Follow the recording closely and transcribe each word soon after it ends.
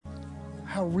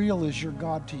how real is your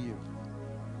God to you?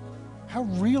 How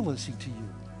real is he to you?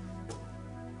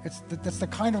 That's the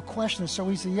kind of question that's so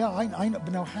easy. Yeah, I know,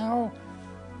 but now how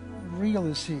real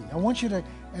is he? I want you to,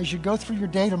 as you go through your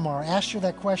day tomorrow, ask you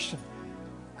that question.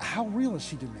 How real is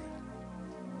he to me?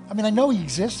 I mean, I know he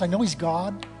exists. I know he's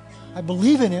God. I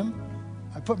believe in him.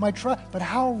 I put my trust. But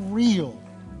how real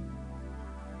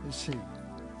is he?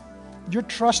 You're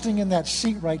trusting in that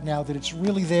seat right now that it's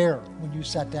really there when you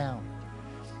sat down.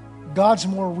 God's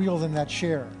more real than that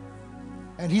chair.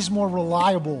 And he's more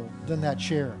reliable than that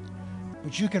chair.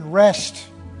 But you can rest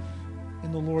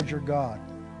in the Lord your God.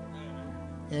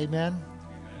 Amen?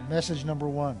 Message number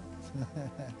 1.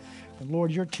 And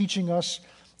Lord, you're teaching us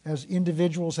as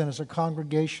individuals and as a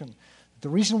congregation. The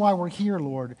reason why we're here,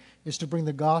 Lord, is to bring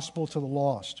the gospel to the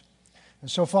lost. And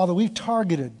so, Father, we've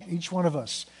targeted, each one of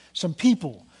us, some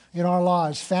people in our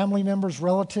lives, family members,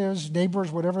 relatives, neighbors,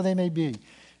 whatever they may be.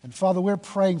 And Father, we're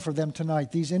praying for them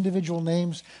tonight, these individual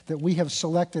names that we have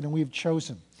selected and we have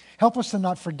chosen. Help us to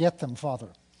not forget them, Father.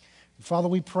 And Father,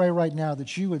 we pray right now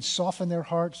that you would soften their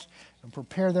hearts and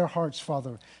prepare their hearts,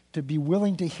 Father, to be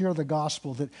willing to hear the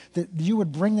gospel, that you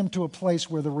would bring them to a place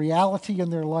where the reality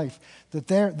in their life, that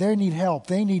they need help.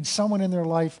 They need someone in their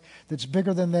life that's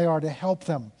bigger than they are to help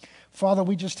them. Father,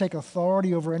 we just take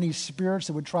authority over any spirits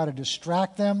that would try to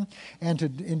distract them and to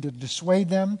dissuade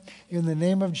them. In the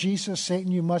name of Jesus, Satan,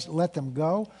 you must let them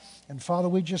go. And Father,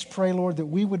 we just pray, Lord, that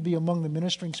we would be among the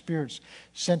ministering spirits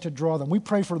sent to draw them. We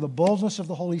pray for the boldness of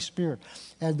the Holy Spirit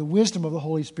and the wisdom of the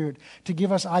Holy Spirit to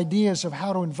give us ideas of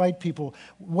how to invite people,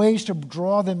 ways to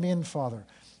draw them in, Father.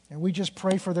 And we just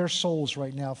pray for their souls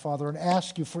right now, Father, and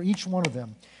ask you for each one of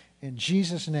them in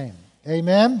Jesus' name.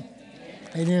 Amen?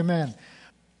 And amen.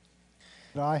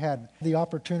 I had the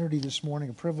opportunity this morning,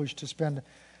 a privilege to spend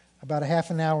about a half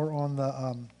an hour on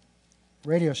the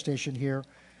radio station here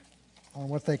on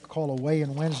what they call a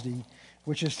Weigh-In Wednesday,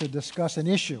 which is to discuss an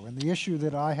issue. And the issue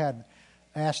that I had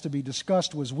asked to be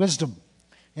discussed was wisdom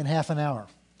in half an hour.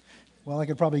 Well, I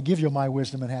could probably give you my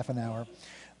wisdom in half an hour.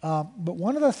 But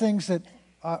one of the things that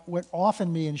what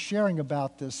often me in sharing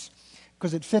about this,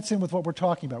 because it fits in with what we're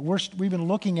talking about, we've been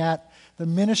looking at the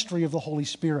ministry of the Holy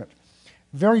Spirit.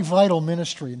 Very vital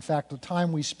ministry. In fact, the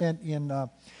time we spent in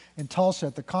Tulsa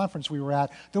at the conference we were at,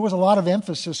 there was a lot of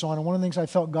emphasis on, and one of the things I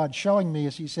felt God showing me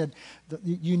is he said,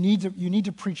 you need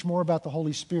to preach more about the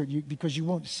Holy Spirit because you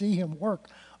won't see him work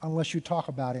unless you talk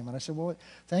about him. And I said, well,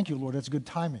 thank you, Lord. That's good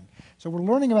timing. So we're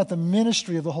learning about the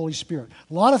ministry of the Holy Spirit.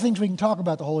 A lot of things we can talk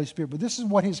about the Holy Spirit, but this is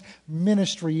what his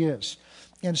ministry is.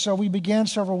 And so we began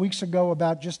several weeks ago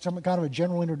about just some kind of a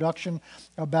general introduction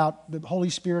about the Holy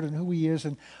Spirit and who he is.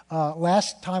 And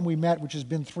last time we met, which has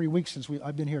been 3 weeks since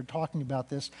I've been here talking about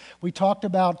this, we talked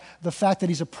about the fact that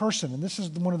he's a person. And this is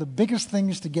one of the biggest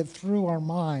things to get through our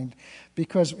mind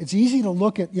because it's easy to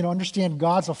look at, understand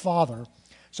God's a father.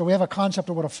 So we have a concept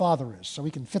of what a father is, so we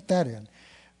can fit that in.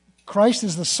 Christ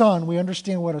is the Son. We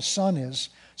understand what a son is,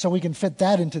 so we can fit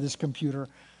that into this computer.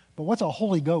 But what's a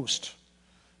Holy Ghost?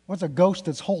 What's a ghost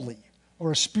that's holy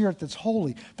or a spirit that's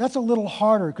holy? That's a little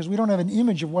harder because we don't have an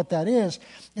image of what that is.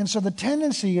 And so the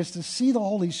tendency is to see the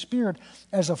Holy Spirit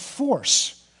as a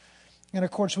force. And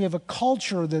of course, we have a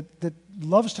culture that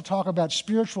loves to talk about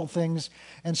spiritual things,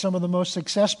 and some of the most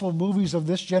successful movies of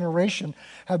this generation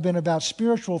have been about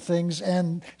spiritual things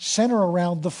and center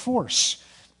around the force.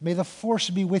 May the force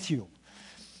be with you.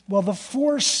 Well, the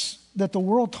force that the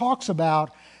world talks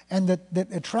about and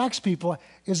that attracts people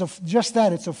is just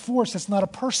that. It's a force. It's not a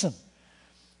person.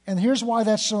 And here's why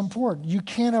that's so important. You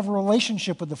can't have a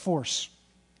relationship with the force.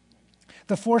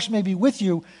 The force may be with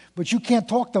you, but you can't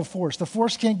talk to the force. The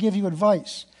force can't give you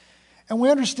advice. And we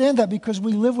understand that because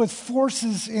we live with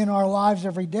forces in our lives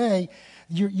every day.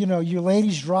 You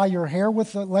ladies dry your hair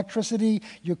with electricity,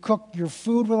 you cook your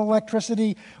food with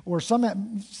electricity, or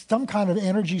some kind of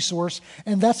energy source,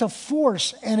 and that's a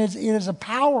force, and it is a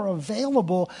power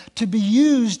available to be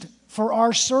used for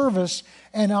our service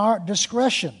and our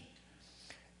discretion.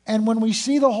 And when we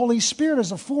see the Holy Spirit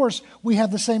as a force, we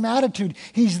have the same attitude.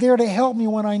 He's there to help me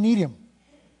when I need him.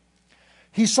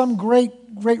 He's some great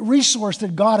resource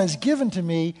that God has given to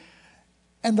me,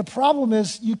 and the problem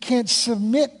is you can't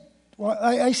submit. Well,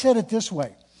 I said it this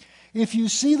way. If you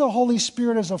see the Holy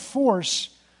Spirit as a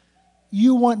force,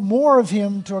 you want more of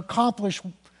him to accomplish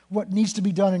what needs to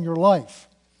be done in your life.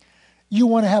 You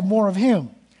want to have more of him.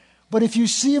 But if you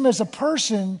see him as a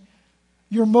person,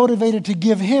 you're motivated to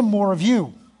give him more of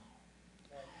you.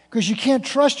 Because you can't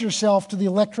trust yourself to the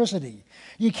electricity.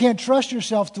 You can't trust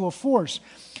yourself to a force.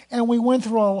 And we went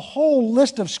through a whole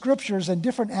list of scriptures and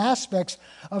different aspects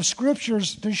of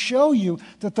scriptures to show you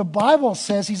that the Bible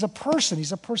says he's a person,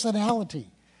 he's a personality.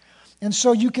 And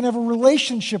so you can have a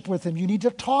relationship with him. You need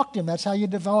to talk to him. That's how you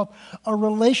develop a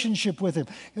relationship with him.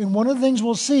 And one of the things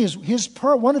we'll see is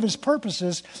one of his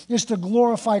purposes is to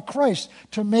glorify Christ,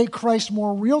 to make Christ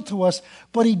more real to us.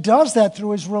 But he does that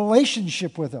through his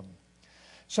relationship with him.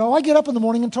 So I get up in the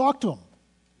morning and talk to him.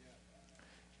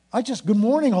 Good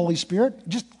morning, Holy Spirit,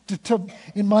 just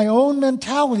in my own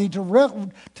mentality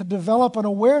to develop an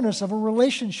awareness of a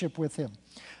relationship with him.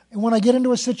 And when I get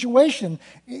into a situation,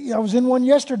 I was in one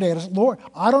yesterday, and I said, Lord,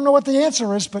 I don't know what the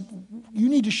answer is, but you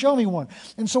need to show me one.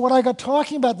 And so what I got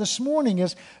talking about this morning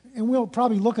is, and we'll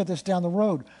probably look at this down the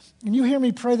road, and you hear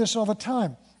me pray this all the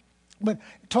time, but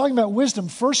talking about wisdom,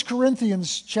 1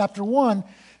 Corinthians chapter 1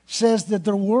 says that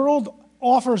the world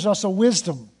offers us a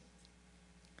wisdom,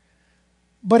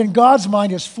 but in God's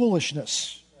mind is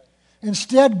foolishness.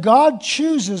 Instead, God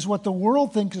chooses what the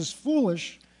world thinks is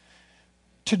foolish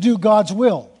to do God's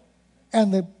will.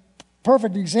 And the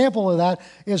perfect example of that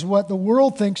is what the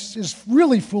world thinks is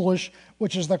really foolish,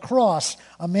 which is the cross.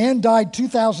 A man died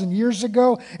 2,000 years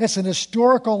ago. It's an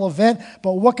historical event,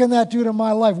 but what can that do to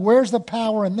my life? Where's the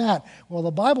power in that? Well,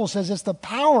 the Bible says it's the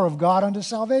power of God unto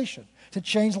salvation, to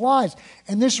change lives.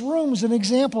 And this room is an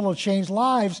example of changed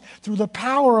lives through the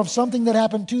power of something that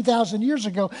happened 2,000 years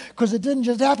ago, because it didn't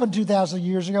just happen 2,000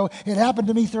 years ago. It happened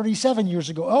to me 37 years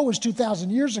ago. Oh, it was 2,000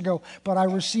 years ago, but I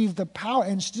received the power,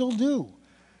 and still do,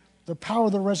 the power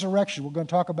of the resurrection. We're going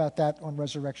to talk about that on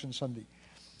Resurrection Sunday.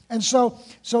 And so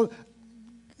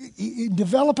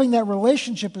developing that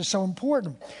relationship is so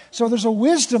important. So there's a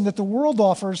wisdom that the world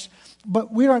offers,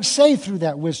 but we aren't saved through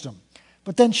that wisdom.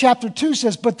 But then chapter 2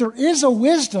 says, but there is a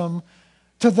wisdom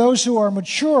to those who are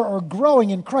mature or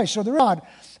growing in Christ. So they're odd,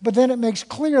 but then it makes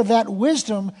clear that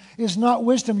wisdom is not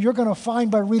wisdom you're going to find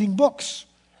by reading books.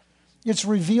 It's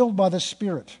revealed by the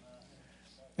Spirit.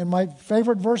 And my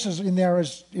favorite verses in there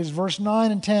is verse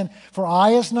 9 and 10. For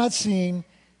eye has not seen,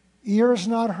 ear has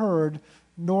not heard,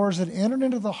 nor has it entered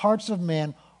into the hearts of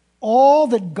man all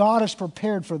that God has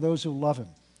prepared for those who love him.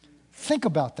 Think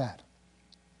about that.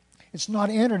 It's not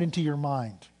entered into your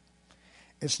mind.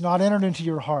 It's not entered into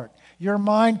your heart. Your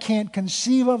mind can't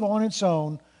conceive of on its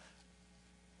own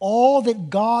all that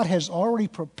God has already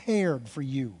prepared for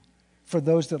you, for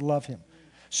those that love him.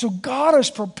 So God has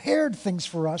prepared things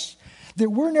for us that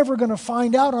we're never going to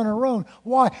find out on our own.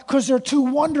 Why? Because they're too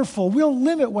wonderful. We'll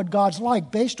limit what God's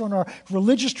like based on our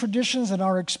religious traditions and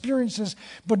our experiences.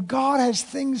 But God has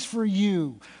things for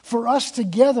you, for us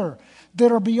together,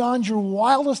 that are beyond your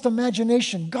wildest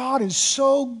imagination. God is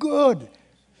so good,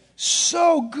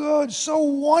 so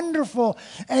wonderful.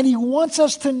 And he wants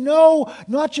us to know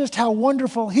not just how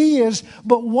wonderful he is,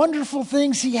 but wonderful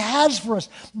things he has for us,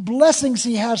 blessings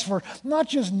he has for us. Not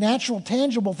just natural,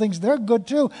 tangible things, they're good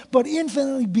too, but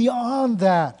infinitely beyond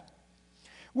that.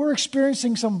 We're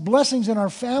experiencing some blessings in our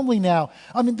family now.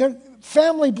 I mean,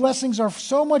 family blessings are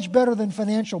so much better than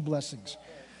financial blessings.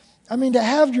 I mean, to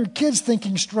have your kids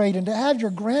thinking straight and to have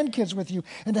your grandkids with you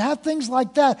and to have things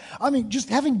like that. I mean, just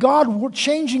having God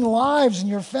changing lives in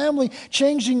your family,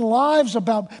 changing lives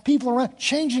about people around,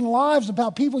 changing lives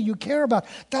about people you care about.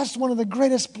 That's one of the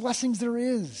greatest blessings there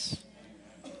is.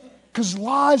 Because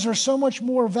lives are so much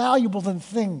more valuable than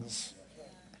things.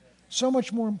 So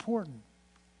much more important.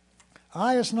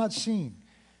 Eye has not seen,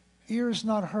 ear has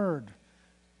not heard,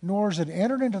 nor has it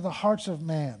entered into the hearts of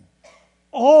man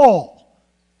all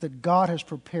that God has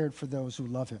prepared for those who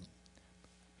love him.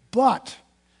 But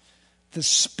the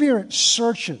Spirit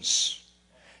searches.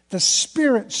 The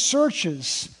Spirit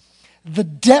searches the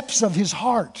depths of his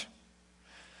heart.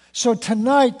 So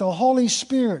tonight, the Holy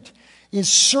Spirit is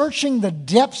searching the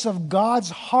depths of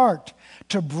God's heart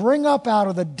to bring up out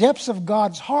of the depths of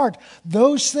God's heart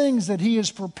those things that he has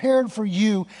prepared for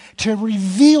you, to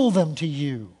reveal them to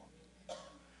you.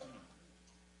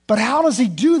 But how does he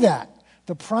do that?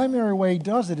 The primary way he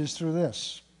does it is through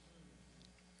this.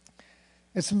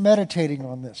 It's meditating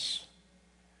on this.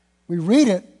 We read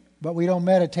it, but we don't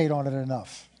meditate on it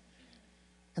enough.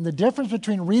 And the difference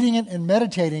between reading it and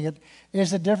meditating it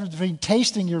is the difference between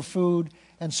tasting your food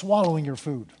and swallowing your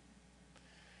food.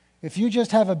 If you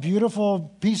just have a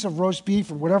beautiful piece of roast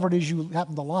beef or whatever it is you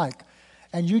happen to like,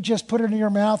 and you just put it in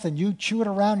your mouth and you chew it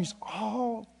around, you say,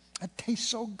 oh, that tastes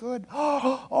so good.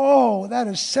 Oh, that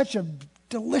is such a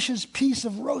delicious piece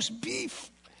of roast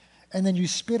beef. And then you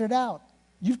spit it out.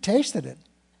 You've tasted it.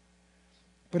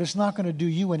 But it's not going to do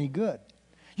you any good.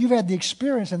 You've had the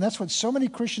experience, and that's what so many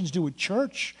Christians do with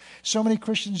church, so many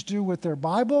Christians do with their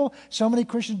Bible, so many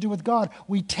Christians do with God.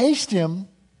 We taste him,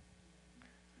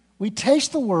 we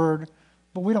taste the word,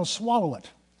 but we don't swallow it.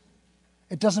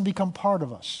 It doesn't become part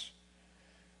of us.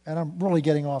 And I'm really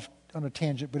getting off on a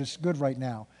tangent, but it's good right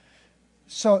now.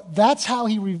 So that's how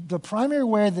the primary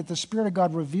way that the Spirit of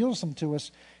God reveals them to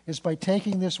us is by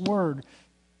taking this word,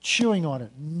 chewing on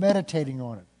it, meditating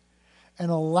on it,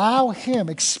 and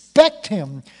expect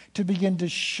Him to begin to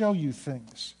show you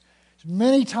things.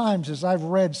 Many times as I've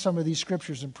read some of these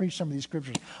scriptures and preached some of these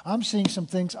scriptures, I'm seeing some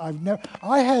things I've never...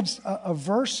 I had a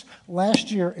verse last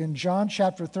year in John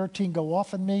chapter 13 go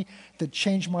off in me that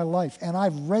changed my life. And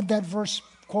I've read that verse,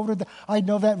 I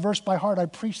know that verse by heart. I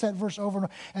preached that verse over and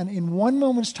over. And in one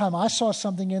moment's time, I saw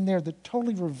something in there that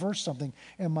totally reversed something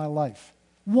in my life.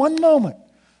 One moment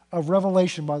of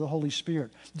revelation by the Holy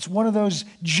Spirit. It's one of those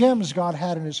gems God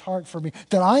had in His heart for me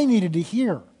that I needed to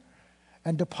hear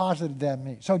and deposited that in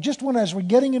me. So as we're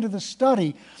getting into the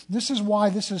study, this is why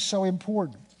this is so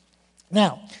important.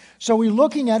 Now, so we're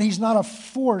looking at He's not a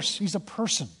force, He's a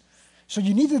person. So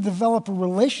you need to develop a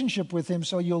relationship with Him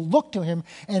so you'll look to Him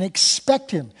and expect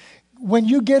Him. When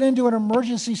you get into an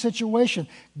emergency situation,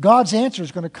 God's answer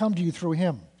is going to come to you through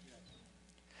Him.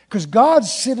 Because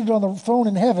God's seated on the throne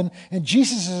in heaven and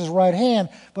Jesus is His right hand,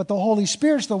 but the Holy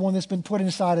Spirit's the one that's been put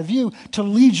inside of you to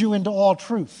lead you into all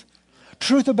truth.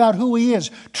 Truth about who He is,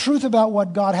 truth about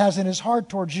what God has in His heart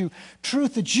towards you,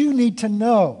 truth that you need to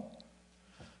know.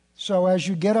 So as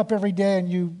you get up every day and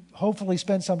you hopefully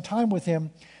spend some time with Him,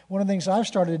 one of the things I've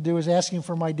started to do is asking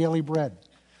for my daily bread.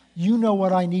 You know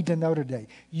what I need to know today.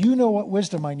 You know what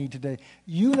wisdom I need today.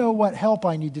 You know what help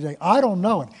I need today. I don't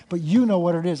know it, but you know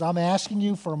what it is. I'm asking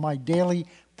you for my daily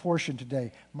portion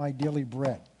today, my daily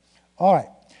bread. All right.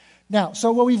 Now,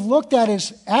 so what we've looked at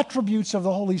is attributes of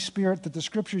the Holy Spirit that the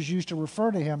Scriptures use to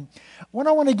refer to Him. What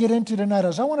I want to get into tonight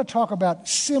is I want to talk about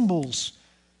symbols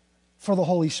for the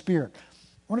Holy Spirit.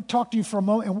 I want to talk to you for a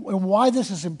moment and why this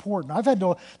is important.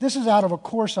 This is out of a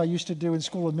course I used to do in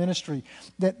School of Ministry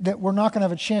that we're not going to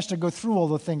have a chance to go through all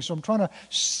the things. So I'm trying to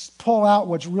pull out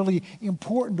what's really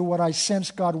important to what I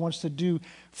sense God wants to do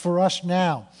for us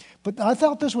now. But I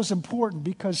thought this was important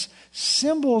because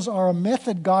symbols are a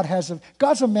method God has.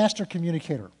 God's a master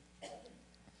communicator.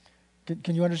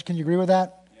 Can you agree with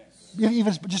that? Yes.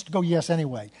 Even just go yes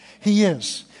anyway. He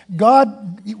is. He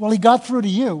got through to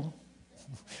you.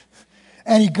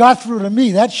 And He got through to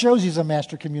me. That shows He's a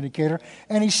master communicator.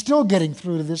 And He's still getting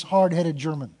through to this hard-headed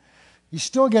German. He's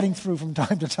still getting through from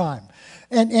time to time.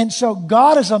 And so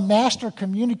God is a master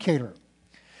communicator.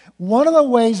 One of the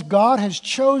ways God has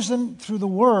chosen through the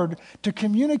Word to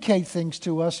communicate things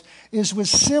to us is with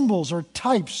symbols or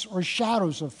types or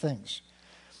shadows of things.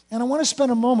 And I want to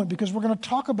spend a moment because we're going to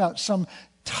talk about some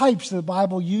types the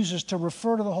Bible uses to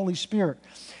refer to the Holy Spirit.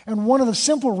 And one of the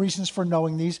simple reasons for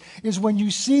knowing these is when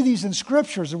you see these in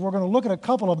Scriptures, and we're going to look at a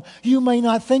couple of them, you may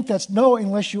not think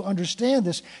unless you understand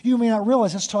this, you may not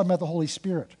realize it's talking about the Holy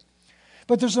Spirit.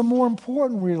 But there's a more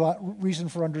important reason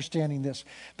for understanding this,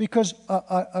 because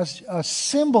a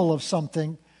symbol of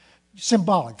something,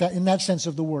 symbolic, that in that sense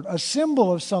of the word, a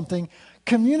symbol of something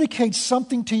communicates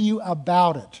something to you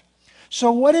about it.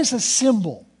 So what is a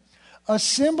symbol? A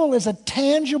symbol is a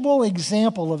tangible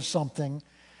example of something.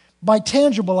 By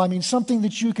tangible, I mean something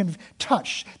that you can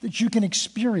touch, that you can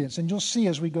experience, and you'll see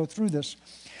as we go through this,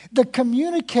 that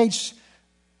communicates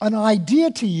an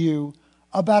idea to you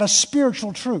about a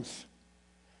spiritual truth.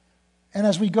 And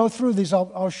as we go through these,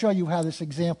 I'll show you how this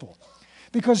example.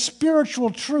 Because spiritual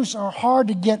truths are hard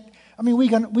to get. I mean,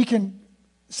 we can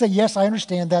say, yes, I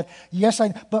understand that. Yes,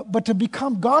 but to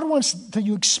become, God wants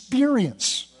you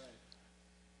experience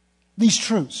these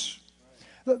truths.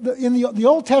 The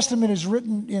Old Testament is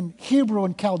written in Hebrew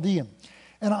and Chaldean.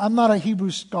 And I'm not a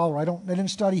Hebrew scholar. I didn't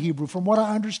study Hebrew. From what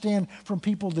I understand from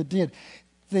people that did,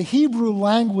 the Hebrew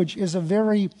language is a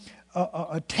very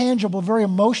a tangible, very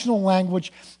emotional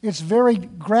language. It's very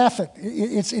graphic.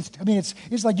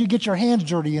 It's like you get your hands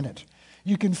dirty in it.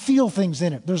 You can feel things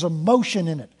in it. There's emotion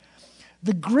in it.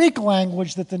 The Greek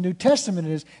language that the New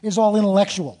Testament is all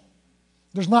intellectual.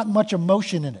 There's not much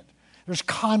emotion in it. There's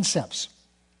concepts.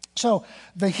 So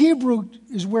the Hebrew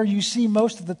is where you see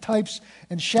most of the types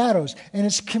and shadows, and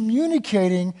it's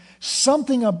communicating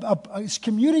something. It's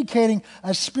communicating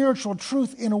a spiritual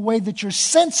truth in a way that your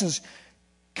senses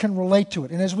can relate to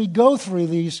it. And as we go through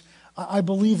these, I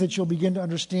believe that you'll begin to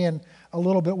understand a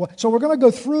little bit. So we're going to go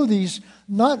through these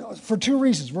not for two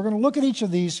reasons. We're going to look at each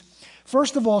of these.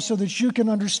 First of all, so that you can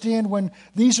understand when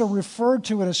these are referred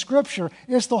to in a Scripture,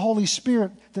 it's the Holy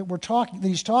Spirit that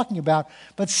He's talking about.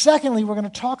 But secondly, we're going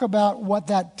to talk about what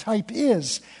that type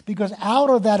is, because out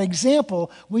of that example,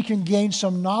 we can gain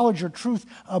some knowledge or truth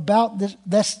about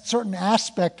this certain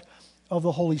aspect of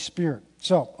the Holy Spirit.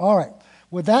 So, all right,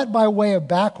 with that by way of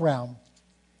background,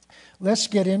 let's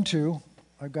get into,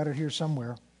 I've got it here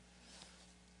somewhere.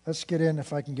 Let's get in,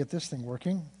 if I can get this thing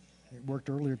working. It worked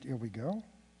earlier. Here we go.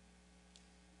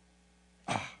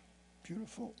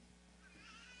 Beautiful.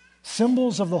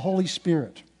 Symbols of the Holy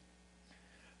Spirit.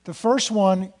 The first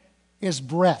one is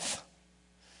breath.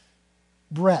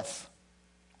 Breath.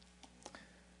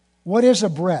 What is a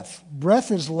breath?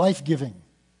 Breath is life-giving.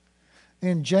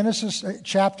 In Genesis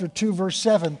chapter 2, verse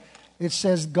 7, it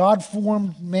says, God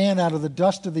formed man out of the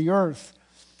dust of the earth,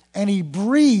 and he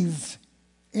breathed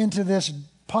into this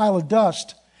pile of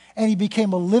dust, and he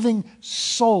became a living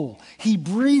soul. He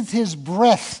breathed his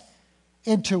breath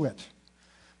into it.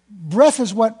 Breath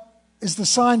is what is the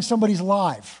sign somebody's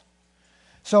alive.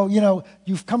 So,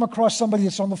 you've come across somebody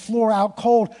that's on the floor out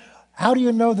cold. How do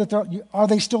you know that are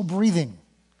they still breathing?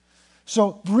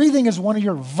 So breathing is one of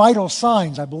your vital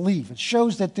signs, I believe. It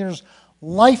shows that there's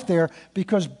life there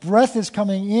because breath is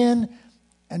coming in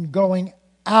and going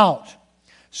out.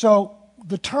 So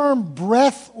the term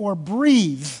breath or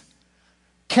breathe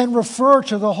can refer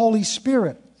to the Holy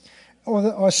Spirit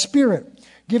or Spirit.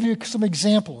 Give you some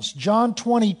examples. John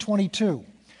 20:22.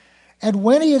 And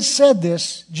when he had said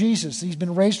this, Jesus, he's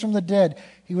been raised from the dead,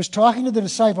 he was talking to the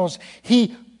disciples,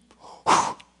 he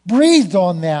breathed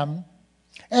on them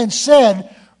and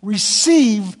said,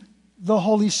 receive the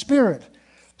Holy Spirit.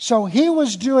 So he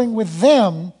was doing with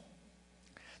them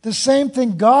the same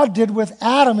thing God did with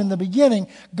Adam in the beginning.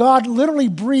 God literally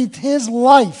breathed his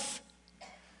life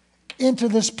into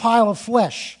this pile of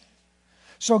flesh.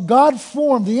 So God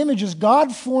formed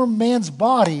man's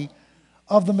body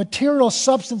of the material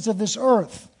substance of this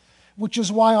earth, which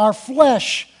is why our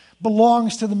flesh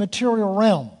belongs to the material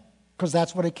realm, because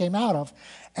that's what it came out of.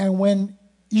 And when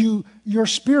your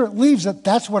spirit leaves it,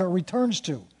 that's what it returns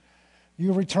to.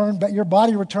 Your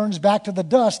body returns back to the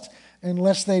dust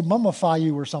unless they mummify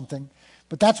you or something.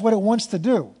 But that's what it wants to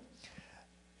do.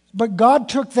 But God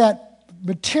took that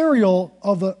material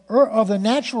of the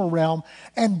natural realm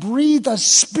and breathed a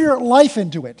spirit life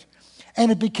into it.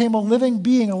 And it became a living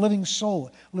being, a living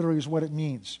soul, literally is what it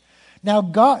means.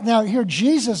 Now here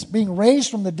Jesus being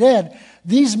raised from the dead,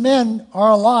 these men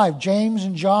are alive. James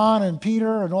and John and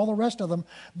Peter and all the rest of them,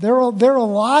 they're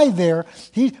alive there.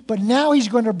 But now he's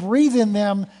going to breathe in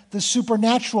them the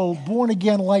supernatural,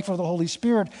 born-again life of the Holy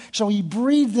Spirit. So he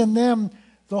breathed in them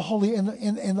the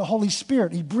Holy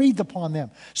Spirit. He breathed upon them.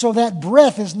 So that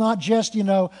breath is not just,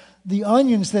 the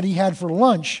onions that he had for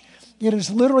lunch. It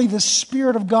is literally the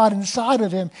Spirit of God inside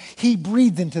of him. He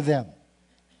breathed into them.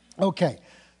 Okay,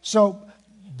 so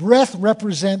breath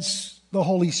represents the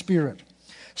Holy Spirit.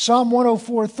 Psalm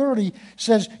 104:30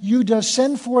 says, you do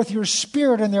send forth your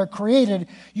Spirit and they're created.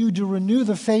 You do renew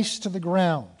the face to the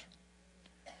ground.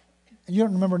 And you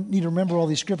don't need to remember all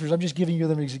these scriptures. I'm just giving you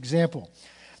them as an example.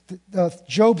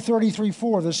 Job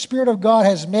 33:4, the Spirit of God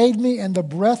has made me, and the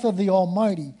breath of the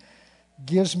Almighty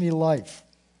gives me life.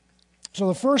 So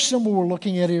the first symbol we're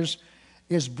looking at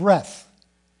is breath.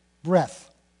 Breath.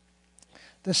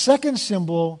 The second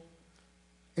symbol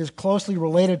is closely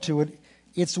related to it.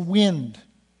 It's wind.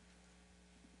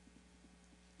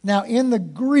 Now in the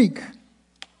Greek,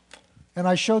 and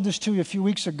I showed this to you a few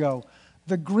weeks ago,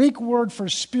 the Greek word for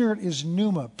spirit is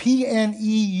pneuma,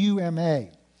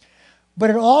 P-N-E-U-M-A. But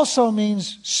it also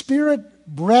means spirit,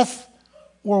 breath,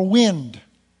 or wind.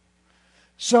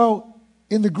 So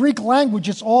in the Greek language,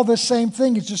 it's all the same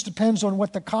thing. It just depends on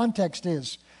what the context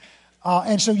is.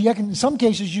 And so in some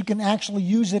cases, you can actually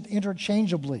use it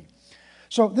interchangeably.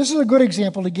 So this is a good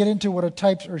example to get into what a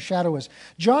type or shadow is.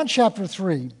 John chapter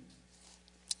 3,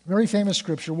 very famous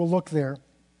scripture. We'll look there.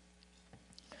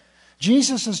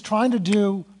 Jesus is trying to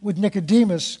do with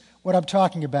Nicodemus what I'm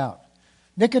talking about.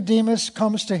 Nicodemus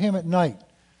comes to him at night,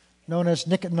 known as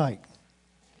Nick at Night.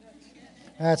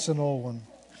 That's an old one.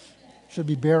 Should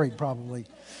be buried probably.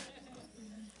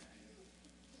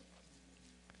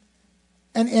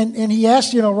 And he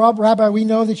asked, Rabbi, we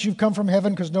know that you've come from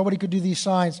heaven because nobody could do these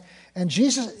signs. And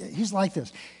Jesus, he's like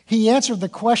this. He answered the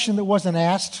question that wasn't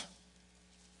asked.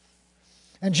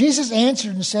 And Jesus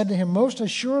answered and said to him, most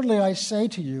assuredly I say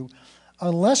to you,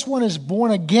 unless one is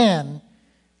born again,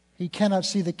 he cannot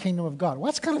see the kingdom of God.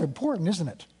 Well, that's kind of important, isn't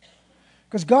it?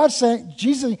 Because God's saying,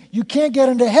 Jesus, you can't get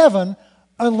into heaven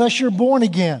unless you're born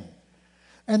again.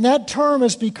 And that term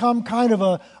has become kind of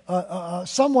a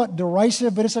somewhat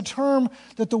derisive, but it's a term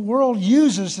that the world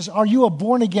uses. Are you a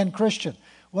born-again Christian?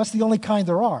 Well, that's the only kind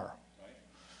there are.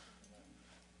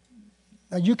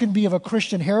 Now, you can be of a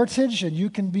Christian heritage, and you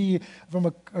can be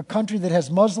from a country that has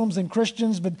Muslims and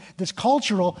Christians, but that's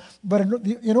cultural. But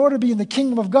in order to be in the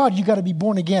kingdom of God, you got to be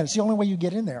born again. It's the only way you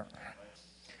get in there.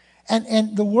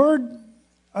 And the word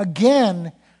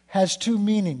again has two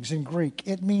meanings in Greek.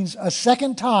 It means a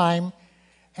second time,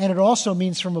 and it also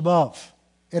means from above.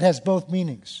 It has both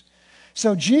meanings.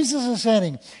 So Jesus is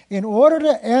saying, in order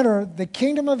to enter the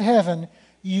kingdom of heaven,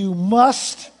 you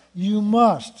must.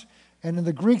 And in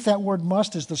the Greek, that word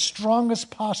must is the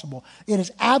strongest possible. It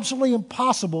is absolutely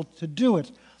impossible to do it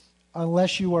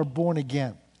unless you are born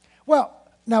again. Well,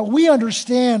 now we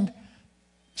understand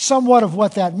somewhat of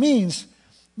what that means,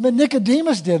 but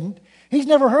Nicodemus didn't. He's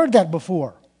never heard that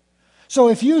before. So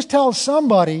if you tell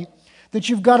somebody that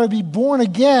you've got to be born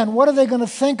again, what are they going to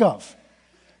think of?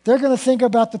 They're going to think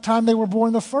about the time they were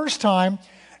born the first time,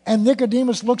 and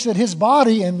Nicodemus looks at his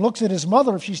body and looks at his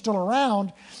mother, if she's still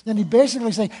around, and he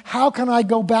basically says, how can I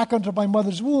go back into my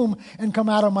mother's womb and come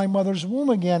out of my mother's womb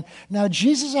again? Now,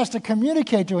 Jesus has to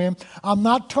communicate to him, I'm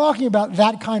not talking about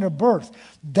that kind of birth.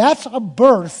 That's a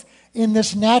birth in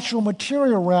this natural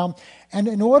material realm, and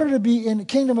in order to be in the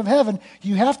kingdom of heaven,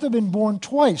 you have to have been born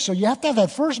twice. So you have to have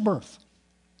that first birth,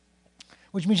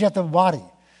 which means you have to have a body.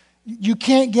 You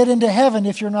can't get into heaven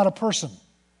if you're not a person.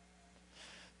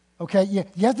 Okay,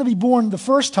 you have to be born the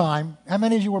first time. How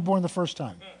many of you were born the first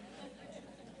time?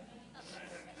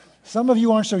 Some of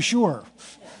you aren't so sure.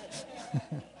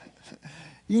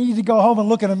 You need to go home and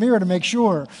look in a mirror to make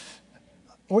sure,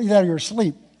 or either you're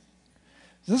asleep.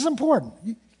 This is important.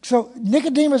 So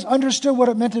Nicodemus understood what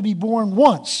it meant to be born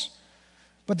once.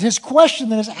 But his question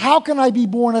then is, how can I be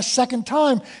born a second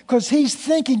time? Because he's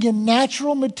thinking in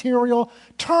natural material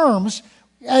terms,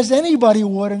 as anybody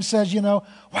would, and says,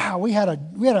 wow, we had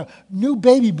a new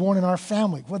baby born in our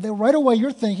family. Well, right away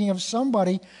you're thinking of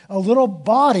somebody, a little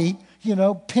body,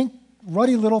 pink,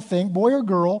 ruddy little thing, boy or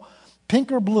girl,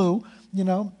 pink or blue,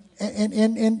 and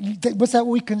what's that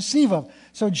we conceive of?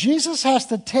 So Jesus has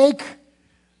to take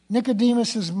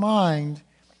Nicodemus's mind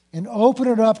and open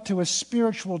it up to a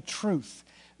spiritual truth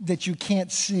that you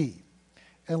can't see.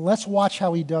 And let's watch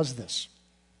how he does this.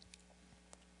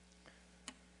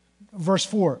 Verse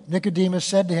 4, Nicodemus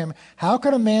said to him, how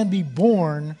can a man be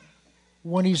born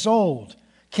when he's old?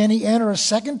 Can he enter a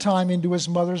second time into his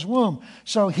mother's womb?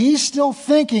 So he's still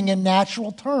thinking in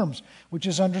natural terms, which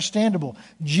is understandable.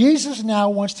 Jesus now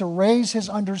wants to raise his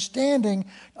understanding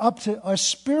up to a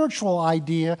spiritual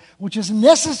idea, which is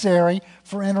necessary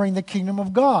for entering the kingdom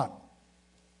of God.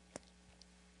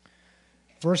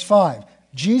 Verse 5,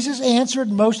 Jesus answered,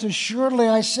 most assuredly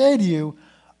I say to you,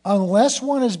 unless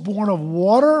one is born of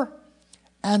water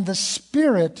and the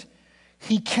Spirit,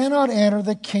 he cannot enter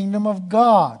the kingdom of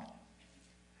God.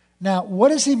 Now, what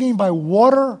does he mean by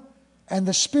water and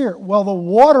the Spirit? Well, the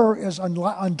water is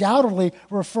undoubtedly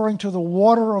referring to the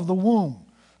water of the womb,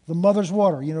 the mother's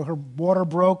water. Her water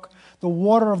broke, the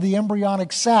water of the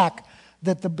embryonic sac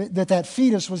that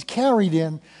fetus was carried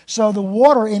in. So the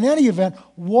water, in any event,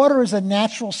 water is a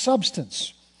natural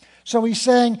substance. So he's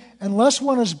saying, unless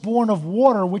one is born of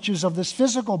water, which is of this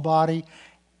physical body,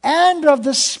 and of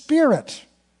the Spirit.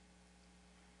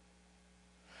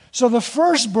 So the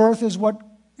first birth is what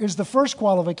is the first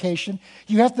qualification.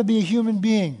 You have to be a human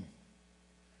being.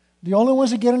 The only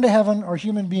ones that get into heaven are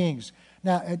human beings.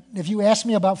 Now, if you ask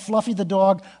me about Fluffy the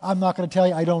dog, I'm not going to tell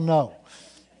you I don't know.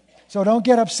 So don't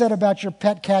get upset about your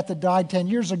pet cat that died 10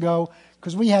 years ago,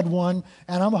 because we had one,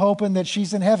 and I'm hoping that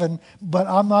she's in heaven, but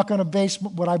I'm not going to base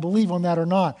what I believe on that or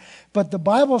not. But the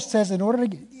Bible says in order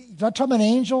to, not talking about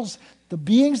angels, the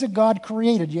beings that God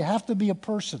created, you have to be a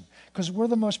person, because we're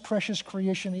the most precious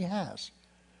creation he has.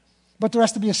 But there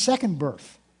has to be a second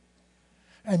birth.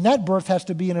 And that birth has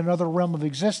to be in another realm of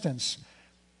existence.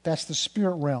 That's the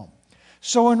spirit realm.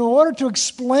 So in order to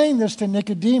explain this to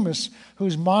Nicodemus,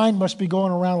 whose mind must be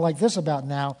going around like this about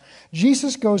now,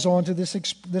 Jesus goes on to this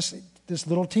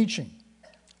little teaching.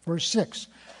 Verse 6,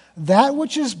 that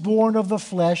which is born of the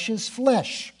flesh is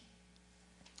flesh.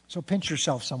 So pinch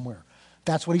yourself somewhere.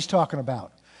 That's what he's talking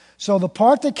about. So the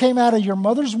part that came out of your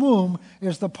mother's womb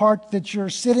is the part that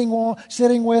you're sitting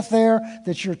with there,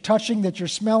 that you're touching, that you're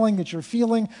smelling, that you're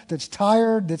feeling, that's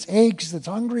tired, that's aches, that's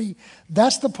hungry.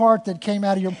 That's the part that came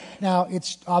out of your... Now,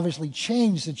 it's obviously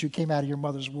changed since you came out of your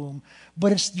mother's womb,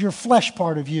 but it's your flesh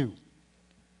part of you.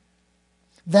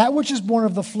 That which is born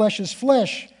of the flesh is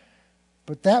flesh,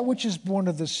 but that which is born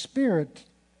of the Spirit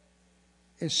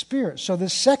is spirit. So the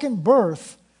second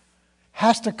birth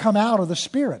has to come out of the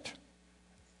Spirit.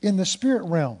 In the spirit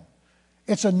realm.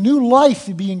 It's a new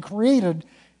life being created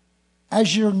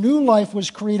as your new life was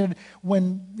created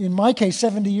when, in my case,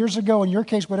 70 years ago, in your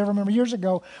case, whatever number of years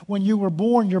ago, when you were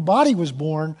born, your body was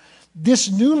born.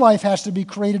 This new life has to be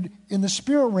created in the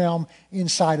spirit realm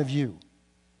inside of you.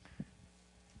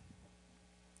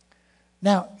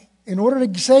 Now, in order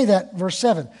to say that, verse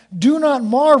 7, do not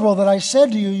marvel that I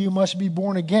said to you, you must be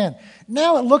born again.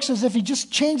 Now it looks as if he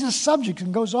just changes the subject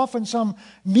and goes off on some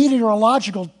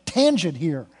meteorological tangent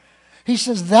here. He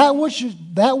says, that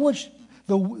which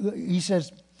he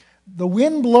says, the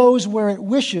wind blows where it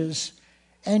wishes,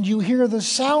 and you hear the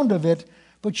sound of it,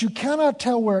 but you cannot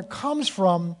tell where it comes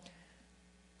from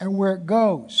and where it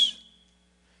goes.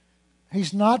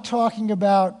 He's not talking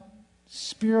about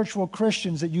spiritual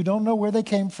Christians that you don't know where they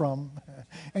came from,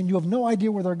 and you have no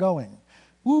idea where they're going.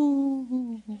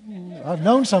 Woo! I've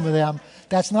known some of them.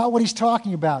 That's not what he's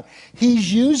talking about.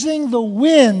 He's using the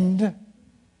wind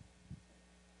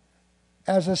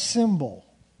as a symbol.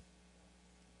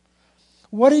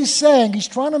 What he's saying, he's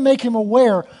trying to make him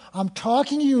aware, I'm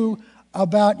talking to you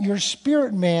about your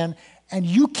spirit man, and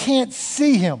you can't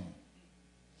see him.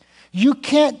 You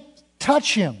can't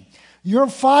touch him. Your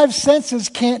five senses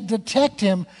can't detect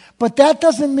him, but that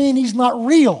doesn't mean he's not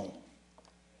real.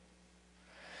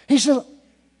 He says,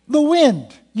 the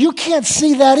wind, you can't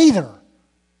see that either.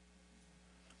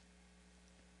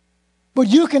 But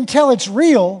you can tell it's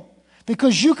real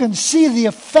because you can see the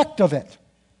effect of it.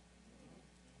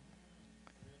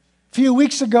 A few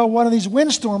weeks ago, one of these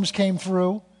windstorms came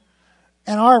through,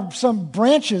 and some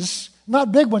branches,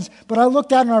 not big ones, but I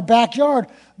looked out in our backyard,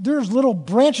 there's little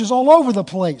branches all over the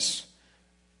place.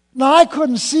 Now, I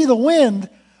couldn't see the wind,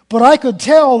 but I could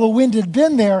tell the wind had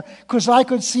been there because I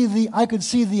could see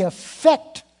the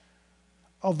effect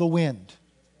of the wind.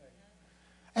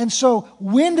 And so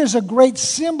wind is a great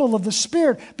symbol of the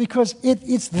Spirit because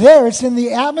it's there, it's in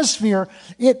the atmosphere,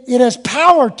 it has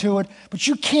power to it, but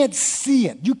you can't see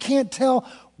it. You can't tell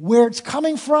where it's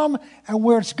coming from and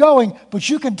where it's going, but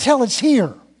you can tell it's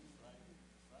here.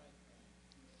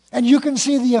 And you can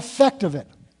see the effect of it.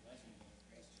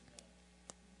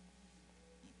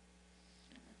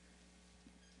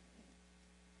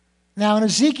 Now in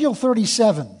Ezekiel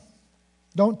 37,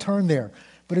 don't turn there,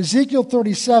 but Ezekiel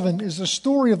 37 is the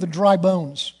story of the dry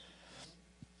bones.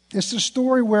 It's the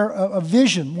story where a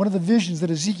vision, one of the visions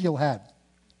that Ezekiel had,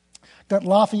 that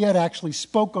Lafayette actually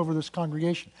spoke over this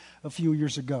congregation a few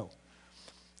years ago.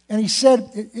 And he said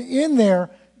in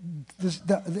there,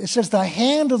 it says, the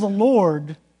hand of the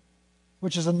Lord,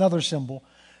 which is another symbol,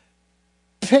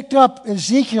 picked up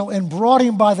Ezekiel and brought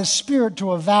him by the Spirit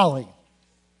to a valley.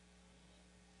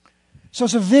 So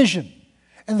it's a vision.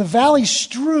 And the valley's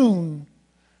strewn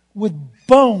with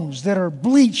bones that are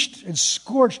bleached and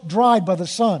scorched, dried by the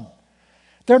sun.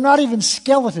 They're not even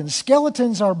skeletons.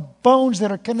 Skeletons are bones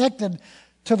that are connected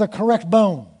to the correct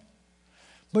bone.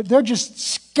 But they're just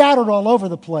scattered all over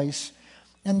the place.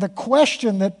 And the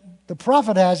question that the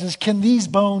prophet has is, can these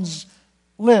bones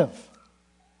live?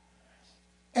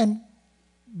 And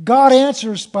God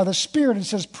answers by the Spirit and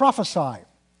says, prophesy.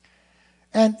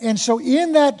 And so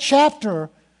in that chapter,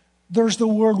 there's the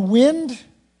word wind,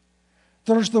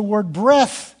 there's the word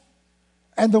breath,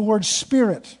 and the word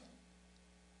spirit.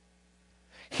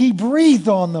 He breathed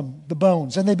on them, the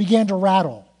bones, and they began to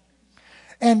rattle.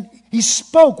 And he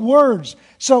spoke words.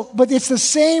 But it's the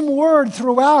same word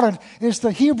throughout it. It's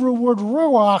the Hebrew word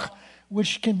ruach,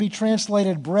 which can be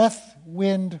translated breath,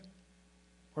 wind,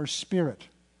 or spirit.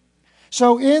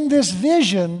 So in this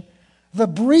vision, the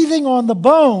breathing on the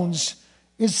bones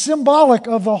is symbolic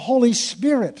of the Holy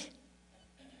Spirit.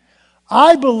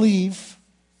 I believe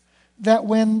that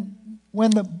when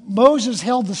Moses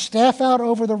held the staff out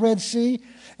over the Red Sea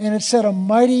and it said a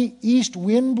mighty east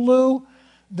wind blew,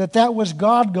 that was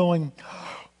God going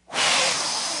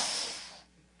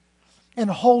and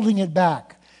holding it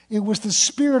back. It was the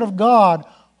Spirit of God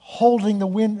holding the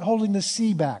wind, holding the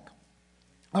sea back.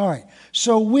 All right,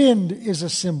 so wind is a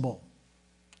symbol.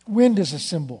 Wind is a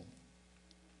symbol.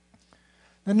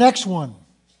 The next one,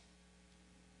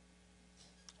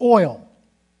 oil.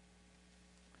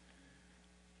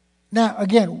 Now,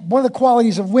 again, one of the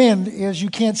qualities of wind is you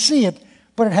can't see it,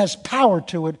 but it has power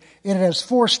to it, and it has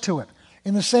force to it.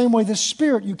 In the same way, the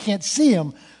Spirit, you can't see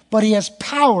him, but he has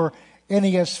power and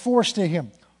he has force to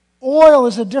him. Oil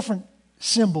is a different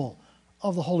symbol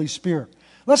of the Holy Spirit.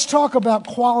 Let's talk about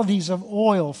qualities of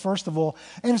oil, first of all.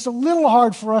 And it's a little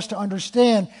hard for us to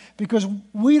understand because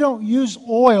we don't use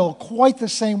oil quite the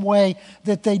same way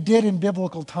that they did in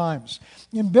biblical times.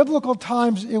 In biblical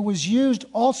times, it was used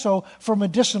also for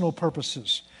medicinal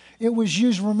purposes. It was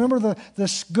used, remember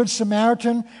this Good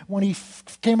Samaritan, when he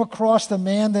came across the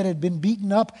man that had been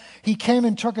beaten up, he came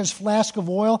and took his flask of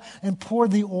oil and poured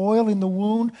the oil in the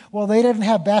wound. Well, they didn't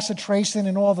have bacitracin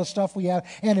and all the stuff we have,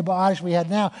 antibiotics we had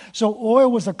now. So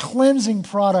oil was a cleansing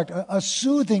product, a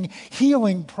soothing,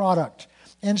 healing product.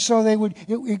 And so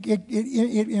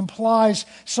it implies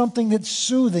something that's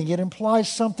soothing. It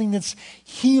implies something that's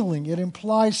healing. It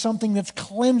implies something that's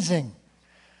cleansing.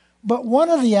 But one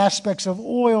of the aspects of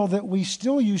oil that we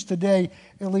still use today,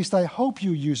 at least I hope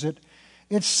you use it,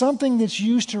 it's something that's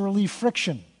used to relieve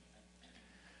friction.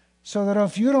 so that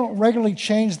if you don't regularly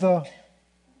change the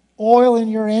oil in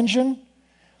your engine,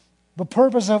 the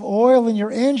purpose of oil in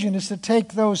your engine is to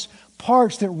take those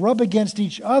parts that rub against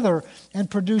each other and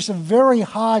produce a very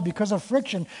high, because of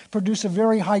friction, produce a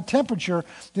very high temperature,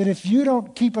 that if you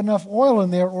don't keep enough oil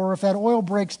in there, or if that oil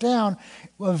breaks down,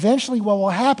 eventually what will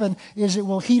happen is it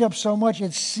will heat up so much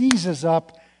it seizes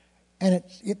up, and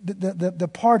the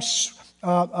parts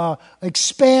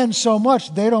expand so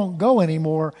much they don't go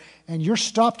anymore, and you're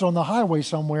stopped on the highway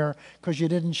somewhere because you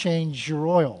didn't change your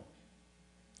oil.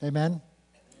 Amen?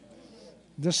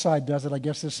 This side does it. I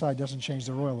guess this side doesn't change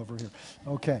their oil over here.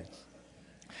 Okay.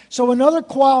 So another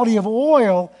quality of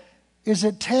oil is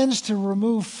it tends to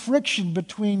remove friction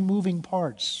between moving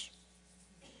parts.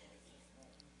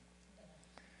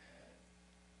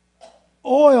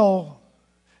 Oil,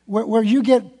 where you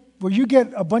get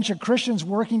a bunch of Christians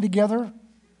working together,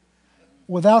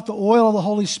 without the oil of the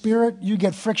Holy Spirit, you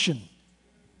get friction.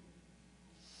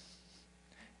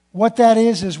 What that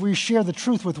is we share the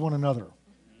truth with one another.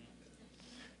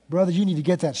 Brother, you need to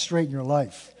get that straight in your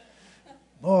life.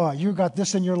 Oh, you got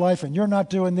this in your life, and you're not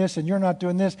doing this, and you're not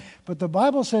doing this. But the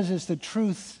Bible says it's the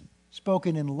truth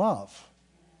spoken in love.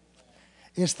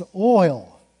 It's the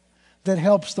oil that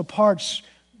helps the parts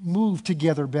move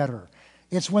together better.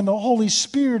 It's when the Holy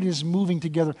Spirit is moving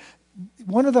together.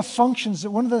 One of the functions,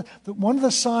 one of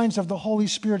the signs of the Holy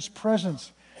Spirit's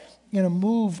presence in a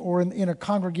move or in a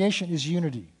congregation is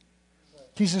unity.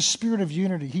 He's a spirit of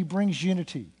unity. He brings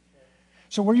unity.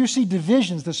 So where you see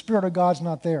divisions, the Spirit of God's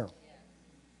not there.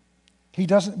 He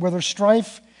doesn't, where there's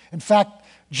strife. In fact,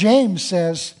 James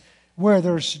says where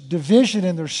there's division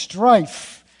and there's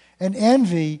strife and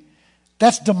envy,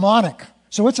 that's demonic.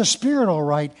 So it's a spirit, all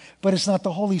right, but it's not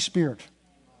the Holy Spirit.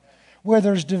 Where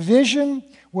there's division,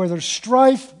 where there's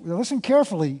strife, listen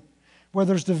carefully, where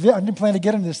there's division, I didn't plan to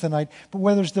get into this tonight, but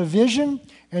where there's division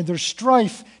and there's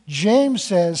strife, James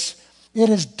says it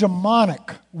is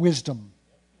demonic wisdom.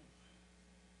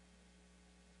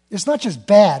 It's not just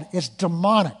bad, it's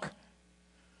demonic.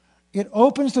 It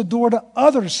opens the door to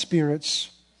other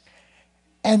spirits.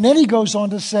 And then he goes on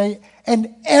to say,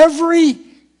 and every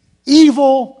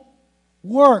evil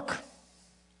work.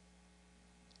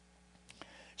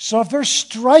 So if there's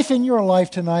strife in your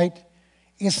life tonight,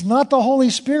 it's not the Holy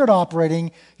Spirit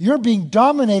operating. You're being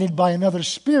dominated by another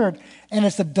spirit, and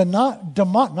it's the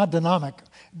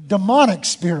demonic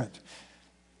spirit.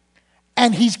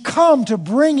 And he's come to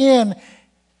bring in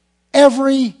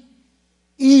every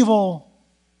evil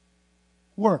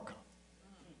work.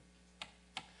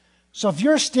 So if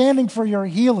you're standing for your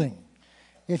healing,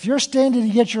 if you're standing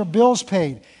to get your bills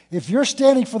paid, if you're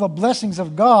standing for the blessings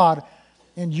of God,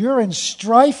 and you're in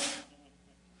strife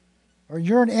or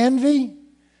you're in envy,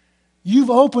 you've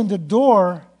opened the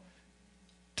door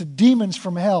to demons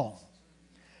from hell.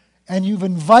 And you've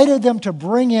invited them to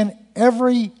bring in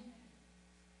every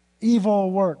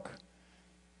evil work.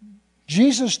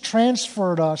 Jesus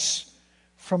transferred us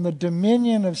from the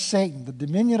dominion of Satan, the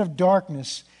dominion of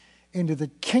darkness, into the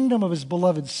kingdom of his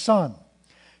beloved Son.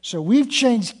 So we've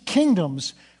changed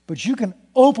kingdoms, but you can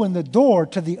open the door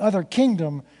to the other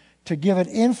kingdom to give it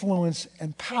influence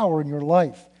and power in your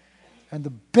life. And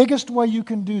the biggest way you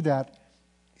can do that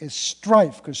is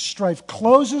strife, because strife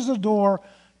closes the door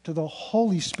to the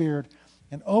Holy Spirit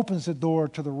and opens the door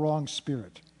to the wrong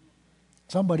spirit.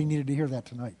 Somebody needed to hear that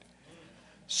tonight.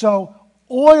 So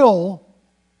oil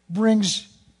brings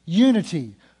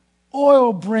unity.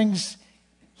 Oil brings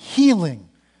healing.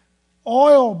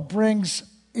 Oil brings,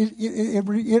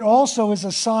 it also is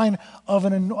a sign of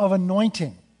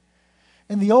anointing.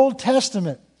 In the Old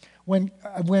Testament, when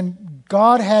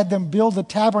God had them build the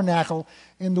tabernacle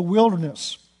in the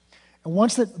wilderness, and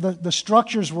once the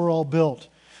structures were all built,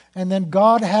 and then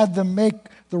God had them make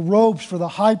the robes for the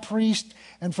high priest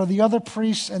and for the other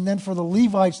priests, and then for the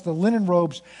Levites, the linen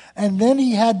robes, and then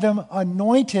he had them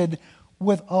anointed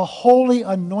with a holy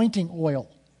anointing oil.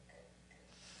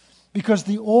 Because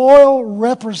the oil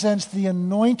represents the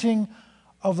anointing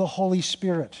of the Holy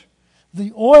Spirit.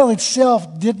 The oil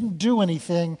itself didn't do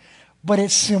anything, but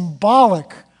it's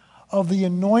symbolic of the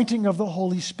anointing of the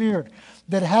Holy Spirit.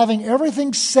 That having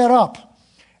everything set up,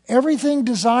 everything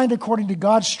designed according to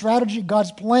God's strategy,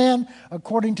 God's plan,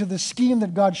 according to the scheme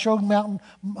that God showed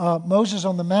Moses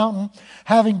on the mountain,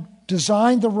 having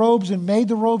designed the robes and made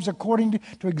the robes according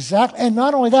to exact, and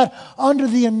not only that, under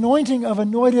the anointing of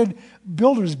anointed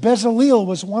builders. Bezalel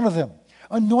was one of them,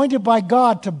 anointed by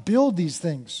God to build these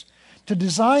things, to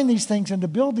design these things and to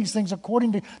build these things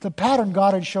according to the pattern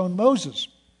God had shown Moses.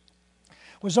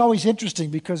 was always interesting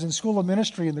because in School of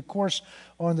Ministry, in the course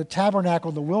on the tabernacle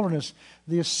in the wilderness,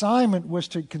 the assignment was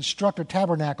to construct a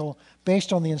tabernacle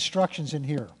based on the instructions in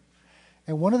here.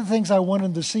 And one of the things I wanted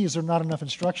them to see is there are not enough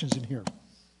instructions in here.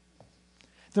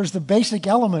 There's the basic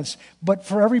elements, but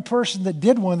for every person that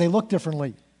did one, they looked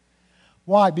differently.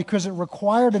 Why? Because it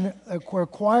required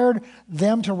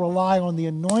them to rely on the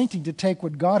anointing to take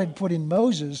what God had put in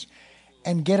Moses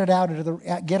and get it out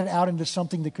into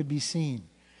something that could be seen.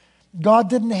 God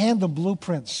didn't hand them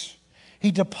blueprints.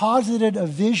 He deposited a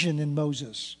vision in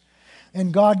Moses.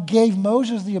 And God gave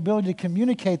Moses the ability to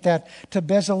communicate that to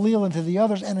Bezalel and to the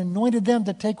others and anointed them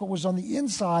to take what was on the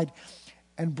inside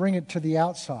and bring it to the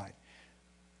outside.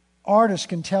 Artists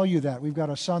can tell you that. We've got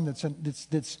a son that's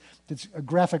a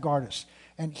graphic artist.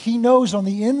 And he knows on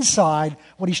the inside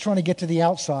what he's trying to get to the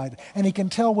outside. And he can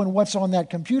tell when what's on that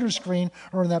computer screen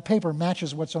or on that paper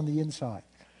matches what's on the inside.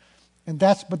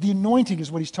 But the anointing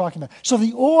is what he's talking about. So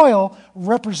the oil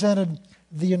represented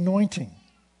the anointing.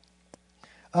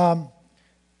 So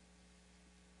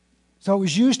it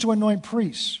was used to anoint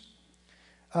priests.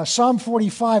 Psalm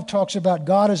 45 talks about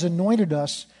God has anointed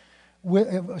us.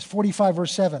 45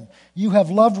 verse 7. You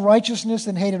have loved righteousness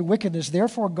and hated wickedness.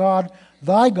 Therefore God,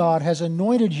 thy God, has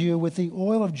anointed you with the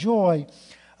oil of joy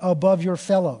above your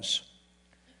fellows.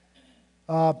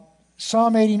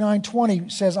 Psalm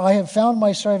 89:20 says, I have found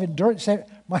my servant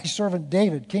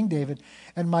David, King David,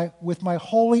 and with my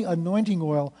holy anointing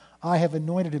oil I have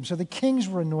anointed him. So the kings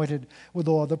were anointed with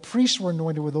oil. The priests were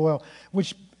anointed with oil,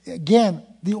 which, again,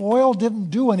 the oil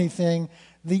didn't do anything.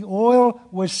 The oil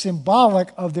was symbolic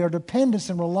of their dependence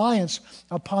and reliance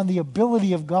upon the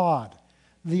ability of God,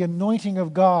 the anointing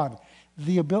of God.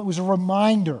 It was a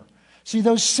reminder. See,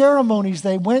 those ceremonies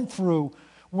they went through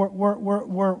were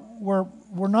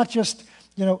not just,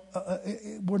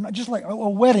 were not just like a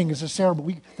wedding is a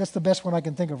ceremony. That's the best one I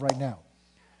can think of right now.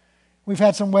 We've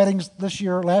had some weddings this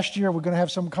year, last year. We're going to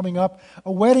have some coming up.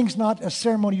 A wedding's not a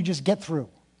ceremony you just get through.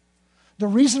 The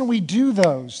reason we do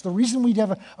those, the reason we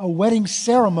have a wedding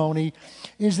ceremony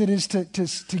is that is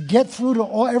to get through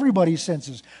to everybody's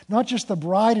senses, not just the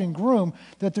bride and groom,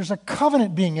 that there's a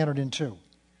covenant being entered into.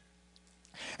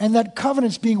 And that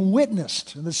covenant's being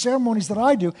witnessed. And the ceremonies that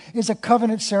I do is a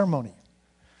covenant ceremony.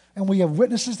 And we have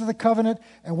witnesses to the covenant,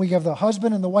 and we have the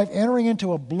husband and the wife entering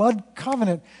into a blood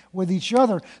covenant with each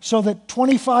other so that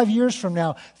 25 years from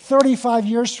now, 35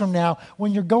 years from now,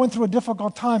 when you're going through a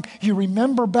difficult time, you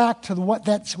remember back to what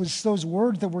that was, those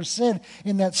words that were said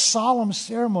in that solemn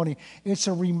ceremony. It's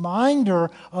a reminder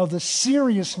of the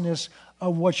seriousness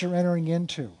of what you're entering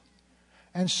into.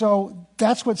 And so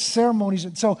that's what ceremonies,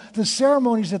 so the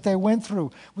ceremonies that they went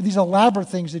through with these elaborate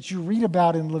things that you read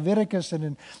about in Leviticus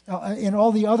and in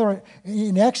all the other,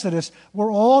 in Exodus,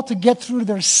 were all to get through to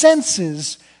their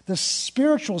senses the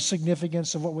spiritual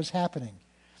significance of what was happening.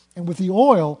 And with the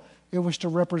oil, it was to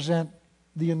represent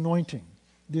the anointing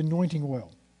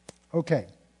oil. Okay.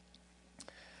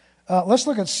 Let's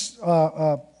look at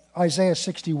Isaiah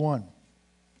 61.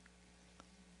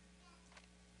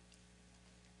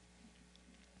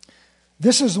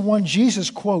 This is the one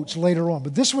Jesus quotes later on.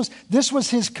 But this was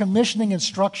his commissioning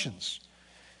instructions.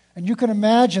 And you can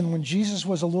imagine when Jesus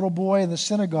was a little boy in the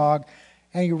synagogue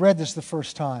and he read this the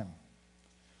first time.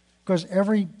 Because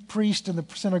every priest in the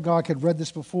synagogue had read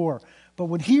this before. But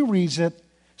when he reads it,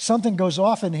 something goes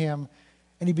off in him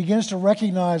and he begins to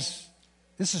recognize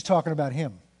this is talking about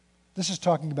him. This is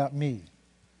talking about me.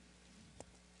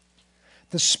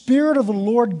 The Spirit of the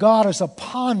Lord God is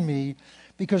upon me,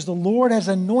 because the Lord has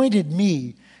anointed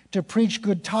me to preach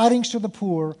good tidings to the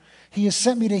poor. He has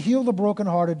sent me to heal the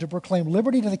brokenhearted, to proclaim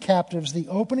liberty to the captives, the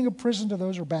opening of prison to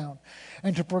those who are bound,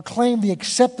 and to proclaim the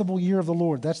acceptable year of the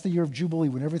Lord. That's the year of Jubilee,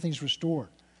 when everything's restored.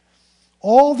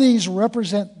 All these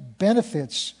represent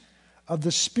benefits of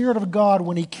the Spirit of God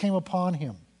when He came upon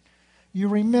him. You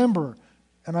remember,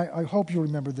 and I hope you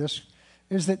remember this,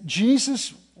 is that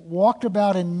Jesus walked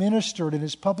about and ministered in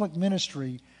His public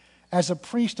ministry as a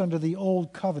priest under the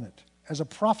Old Covenant, as a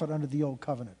prophet under the Old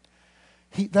Covenant.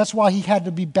 That's why He had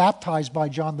to be baptized by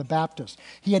John the Baptist.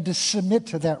 He had to submit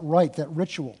to that rite, that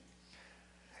ritual.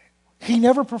 He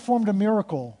never performed a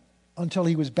miracle until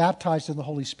He was baptized in the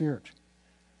Holy Spirit.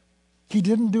 He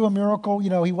didn't do a miracle,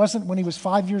 He wasn't, when He was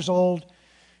 5 years old,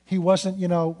 He wasn't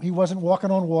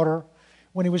walking on water.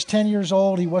 When He was 10 years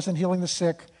old, He wasn't healing the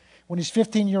sick. When He's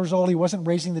 15 years old, He wasn't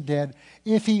raising the dead.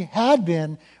 If He had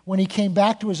been, when He came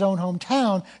back to His own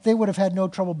hometown, they would have had no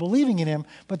trouble believing in Him.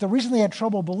 But the reason they had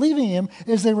trouble believing in Him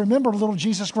is they remembered little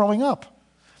Jesus growing up.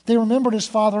 They remembered His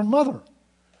father and mother.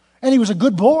 And he was a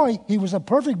good boy. He was a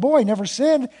perfect boy, never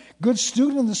sinned. Good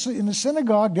student in the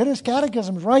synagogue, did his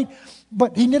catechisms right.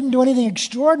 But he didn't do anything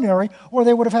extraordinary, or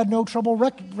they would have had no trouble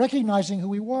recognizing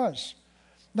who he was.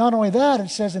 Not only that, it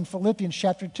says in Philippians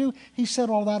chapter 2, he set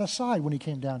all that aside when he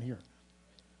came down here.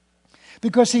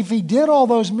 Because if he did all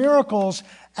those miracles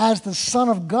as the Son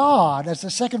of God, as the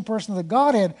second person of the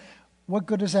Godhead, what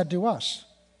good does that do us?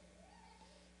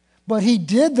 But he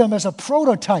did them as a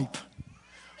prototype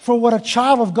for what a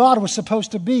child of God was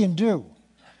supposed to be and do.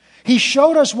 He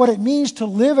showed us what it means to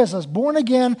live as a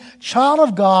born-again child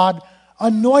of God,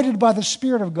 anointed by the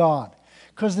Spirit of God.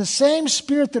 Because the same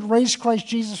Spirit that raised Christ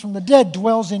Jesus from the dead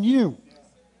dwells in you.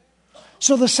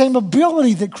 So the same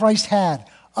ability that Christ had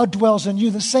dwells in you.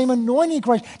 The same anointing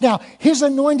Christ. Now, his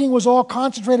anointing was all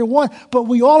concentrated in one, but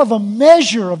we all have a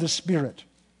measure of the Spirit.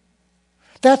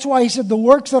 That's why he said, the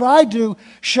works that I do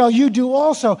shall you do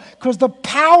also. Because the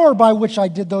power by which I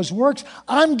did those works,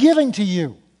 I'm giving to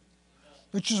you.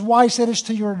 Which is why he said it's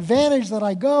to your advantage that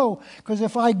I go. Because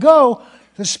if I go,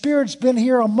 the Spirit's been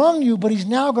here among you, but he's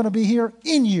now going to be here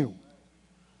in you.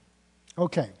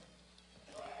 Okay.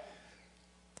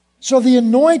 So the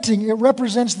anointing, it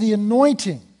represents the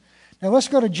anointing. Now let's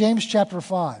go to James chapter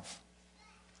 5.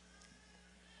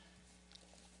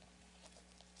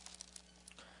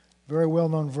 Very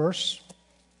well-known verse.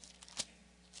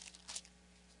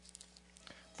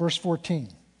 Verse 14.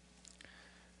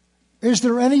 Is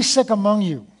there any sick among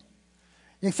you?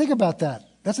 You think about that.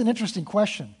 That's an interesting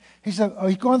question. He said,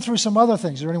 he's going through some other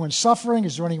things. Is there anyone suffering?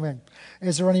 Is there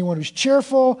anyone who's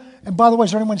cheerful? And by the way,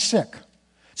 is there anyone sick?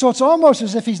 So it's almost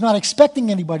as if he's not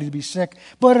expecting anybody to be sick.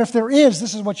 But if there is,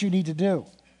 this is what you need to do.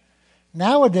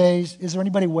 Nowadays, is there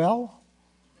anybody well?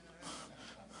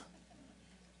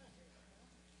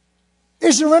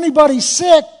 Is there anybody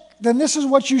sick? Then this is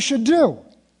what you should do.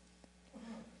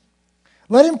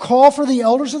 Let him call for the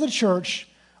elders of the church.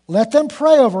 Let them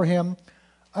pray over him,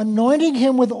 anointing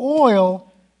him with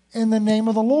oil in the name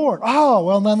of the Lord. Oh,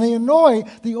 well, then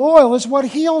the oil is what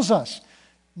heals us.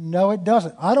 No, it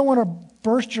doesn't. I don't want to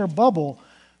burst your bubble,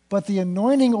 but the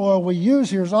anointing oil we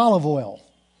use here is olive oil.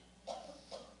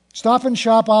 Stop and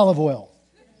Shop olive oil.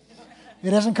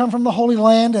 It hasn't come from the Holy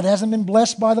Land. It hasn't been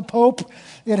blessed by the Pope.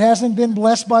 It hasn't been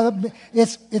blessed by the...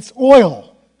 It's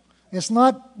oil. It's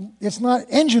not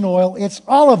engine oil. It's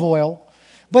olive oil,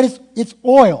 but it's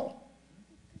oil.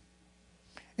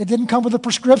 It didn't come with a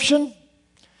prescription.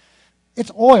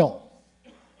 It's oil.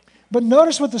 But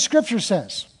notice what the Scripture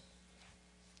says.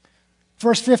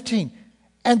 Verse 15.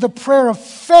 And the prayer of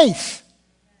faith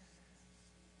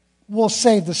will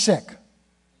save the sick.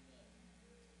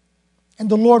 And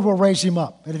the Lord will raise him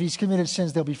up. And if he's committed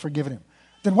sins, they'll be forgiven him.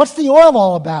 Then what's the oil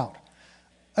all about?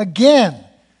 Again,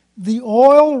 the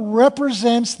oil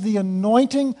represents the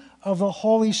anointing of the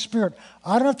Holy Spirit.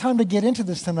 I don't have time to get into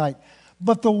this tonight,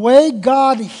 but the way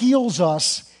God heals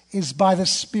us is by the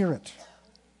Spirit.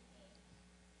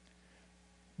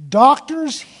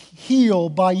 Doctors heal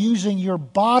by using your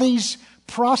body's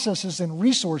processes and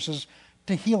resources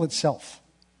to heal itself.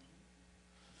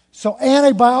 So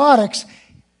antibiotics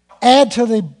add to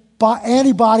the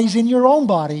antibodies in your own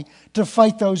body to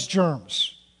fight those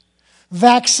germs.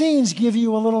 Vaccines give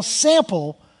you a little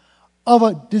sample of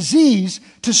a disease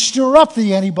to stir up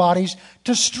the antibodies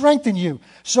to strengthen you.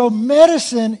 So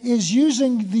medicine is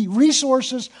using the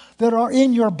resources that are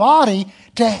in your body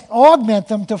to augment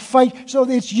them to fight. So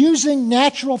it's using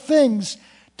natural things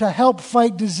to help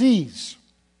fight disease.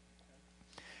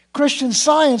 Christian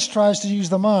Science tries to use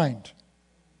the mind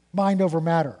over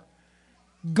matter.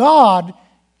 God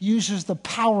uses the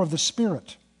power of the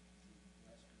Spirit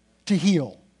to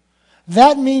heal.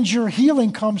 That means your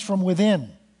healing comes from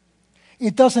within.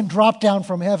 It doesn't drop down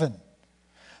from heaven.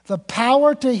 The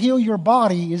power to heal your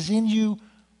body is in you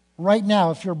right now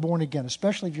if you're born again,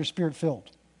 especially if you're Spirit-filled.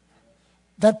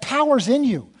 That power's in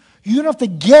you. You don't have to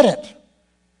get it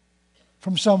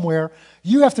from somewhere.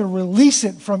 You have to release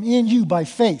it from in you by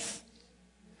faith.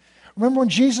 Remember when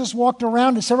Jesus walked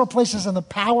around in several places and the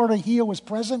power to heal was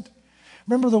present?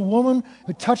 Remember the woman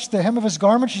who touched the hem of his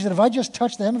garment? She said, if I just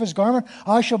touch the hem of his garment,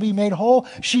 I shall be made whole.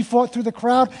 She fought through the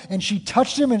crowd and she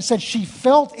touched him and said she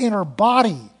felt in her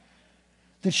body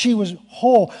that she was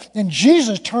whole. And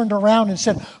Jesus turned around and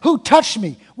said, who touched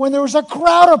me? When there was a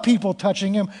crowd of people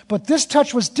touching him, but this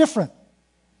touch was different.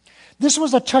 This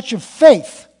was a touch of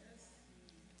faith.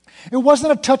 It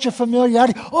wasn't a touch of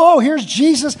familiarity. Oh, here's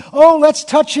Jesus. Oh, let's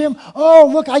touch him. Oh,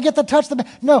 look, I get to touch the man.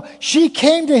 No, she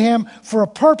came to him for a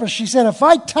purpose. She said, if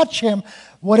I touch him,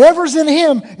 whatever's in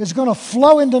him is going to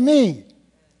flow into me.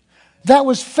 That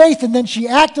was faith, and then she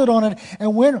acted on it.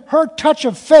 And when her touch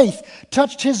of faith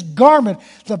touched his garment,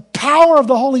 the power of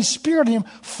the Holy Spirit in him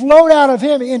flowed out of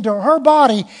him into her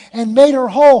body and made her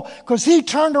whole. Because he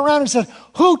turned around and said,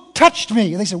 "Who touched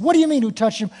me?" And they said, "What do you mean who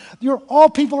touched him? You're all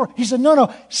people." He said,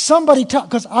 No, somebody touched,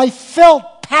 because I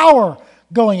felt power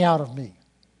going out of me.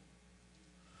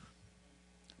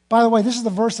 By the way, this is the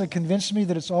verse that convinced me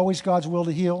that it's always God's will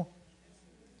to heal.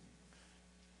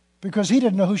 Because he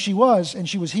didn't know who she was, and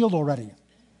she was healed already.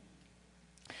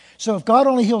 So if God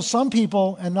only heals some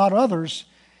people and not others,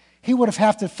 he would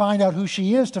have to find out who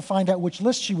she is to find out which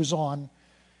list she was on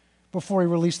before he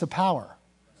released the power.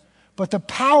 But the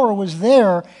power was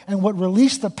there, and what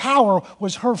released the power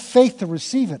was her faith to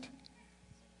receive it.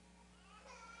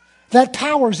 That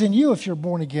power is in you if you're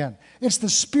born again. It's the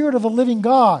Spirit of the living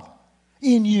God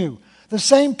in you. The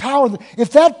same power.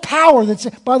 If that power that's,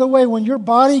 by the way, when your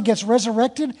body gets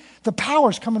resurrected, the power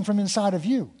is coming from inside of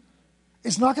you.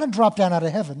 It's not going to drop down out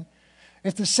of heaven.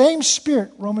 If the same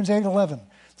Spirit, Romans 8:11,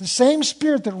 the same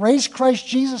Spirit that raised Christ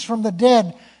Jesus from the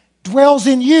dead dwells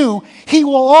in you, he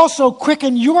will also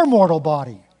quicken your mortal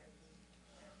body.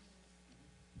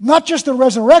 Not just the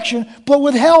resurrection, but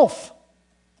with health.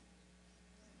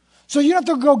 So you don't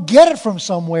have to go get it from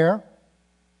somewhere.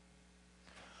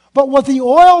 But what the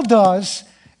oil does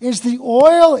is the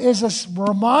oil is a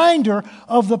reminder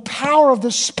of the power of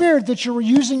the Spirit that you're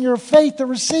using your faith to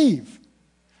receive.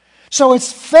 So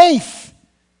it's faith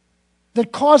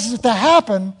that causes it to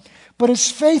happen, but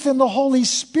it's faith in the Holy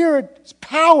Spirit's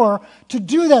power to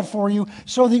do that for you.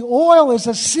 So the oil is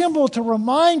a symbol to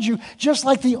remind you, just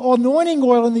like the anointing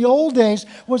oil in the old days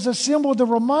was a symbol to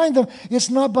remind them, it's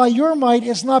not by your might,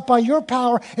 it's not by your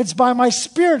power, it's by my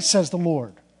Spirit, says the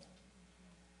Lord.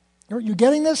 Are you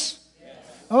getting this? Yes.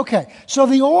 Okay. So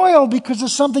the oil, because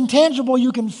it's something tangible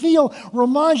you can feel,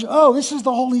 reminds you, oh, this is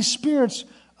the Holy Spirit's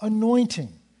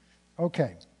anointing.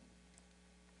 Okay.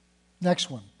 Next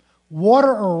one.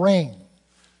 Water or rain?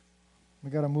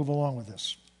 We've got to move along with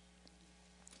this.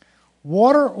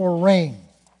 Water or rain?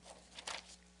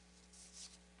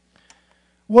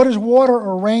 What does water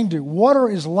or rain do? Water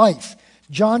is life.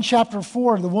 John chapter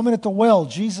 4, the woman at the well,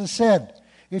 Jesus said,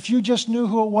 if you just knew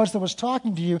who it was that was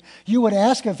talking to you, you would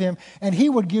ask of him, and he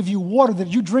would give you water that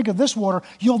you drink of this water,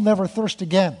 you'll never thirst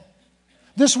again.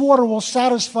 This water will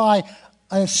satisfy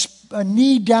a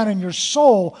need down in your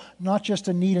soul, not just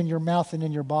a need in your mouth and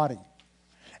in your body.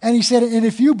 And he said, and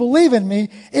if you believe in me,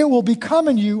 it will become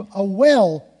in you a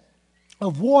well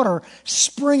of water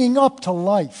springing up to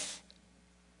life.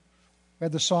 We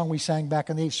had the song we sang back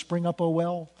in the 80s, Spring Up, O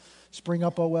Well. Spring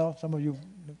Up, O Well. Some of you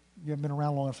haven't been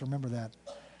around long enough to remember that.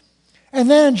 And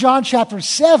then in John chapter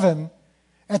 7,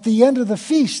 at the end of the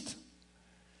feast,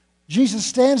 Jesus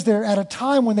stands there at a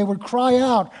time when they would cry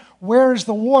out, "Where's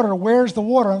the water? Where's the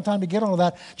water?" I don't have time to get on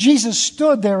that. Jesus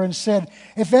stood there and said,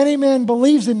 "If any man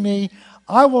believes in me,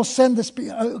 I will send this,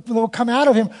 will come out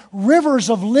of him rivers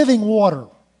of living water."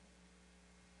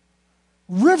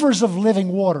 Rivers of living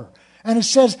water. And it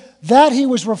says that he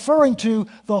was referring to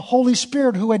the Holy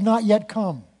Spirit who had not yet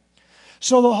come.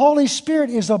 So the Holy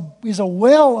Spirit is a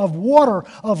well of water,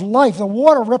 of life. The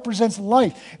water represents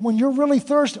life. When you're really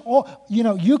thirsty,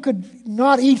 you could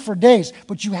not eat for days,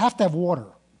 but you have to have water.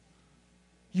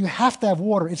 You have to have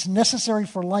water. It's necessary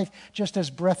for life, just as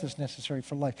breath is necessary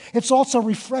for life. It's also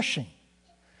refreshing.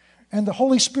 And the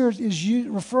Holy Spirit is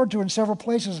referred to in several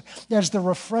places as the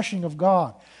refreshing of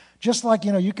God. Just like,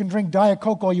 you can drink Diet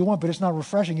Coke all you want, but it's not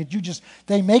refreshing.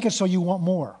 They make it so you want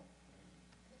more.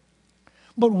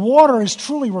 But water is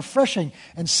truly refreshing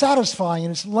and satisfying,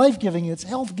 and it's life-giving, and it's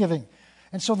health-giving.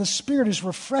 And so the Spirit is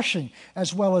refreshing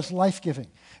as well as life-giving.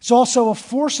 It's also a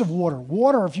force of water.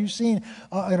 Water, if you've seen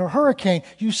in a hurricane,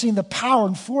 you've seen the power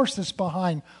and force that's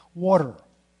behind water.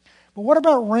 But what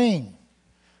about rain?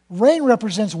 Rain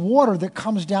represents water that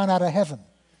comes down out of heaven.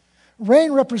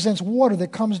 Rain represents water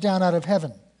that comes down out of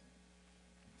heaven.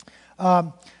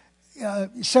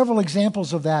 Several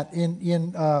examples of that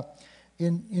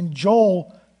in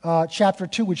Joel chapter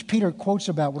 2, which Peter quotes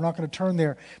about. We're not going to turn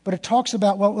there. But it talks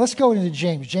about, let's go into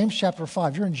James. James chapter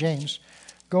 5. You're in James.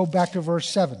 Go back to verse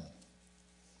 7.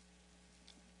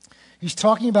 He's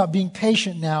talking about being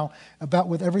patient now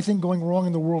with everything going wrong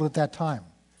in the world at that time.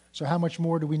 So how much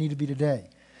more do we need to be today?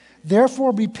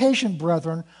 Therefore be patient,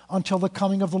 brethren, until the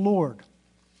coming of the Lord.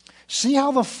 See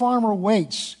how the farmer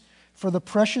waits for the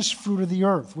precious fruit of the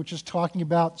earth, which is talking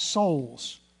about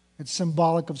souls. It's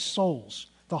symbolic of souls,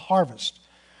 the harvest.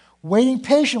 Waiting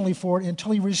patiently for it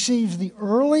until he receives the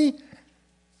early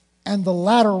and the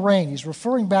latter rain. He's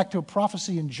referring back to a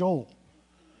prophecy in Joel.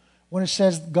 when it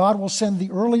says God will send the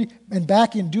early, and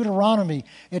back in Deuteronomy,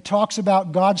 it talks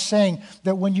about God saying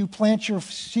that when you plant your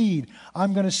seed,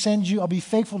 I'm going to send you, I'll be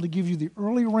faithful to give you the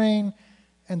early rain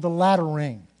and the latter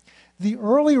rain. The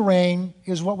early rain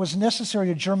is what was necessary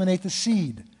to germinate the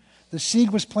seed. The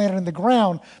seed was planted in the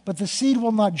ground, but the seed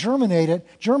will not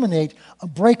germinate,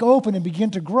 break open and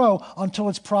begin to grow until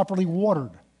it's properly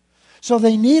watered. So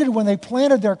they needed, when they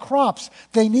planted their crops,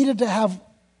 they needed to have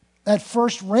that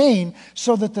first rain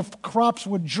so that the crops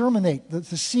would germinate, the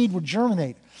seed would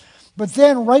germinate. But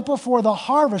then right before the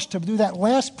harvest, to do that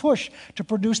last push to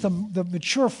produce the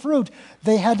mature fruit,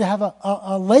 they had to have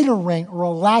a later rain or a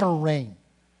latter rain.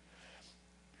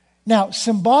 Now,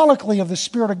 symbolically of the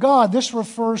Spirit of God, this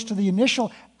refers to the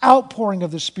initial outpouring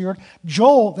of the Spirit.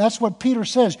 Joel, that's what Peter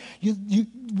says.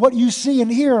 What you see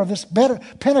and hear of this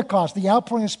Pentecost, the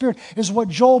outpouring of the Spirit, is what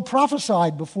Joel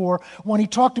prophesied before when he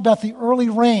talked about the early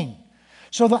rain.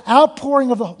 So the outpouring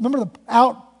remember the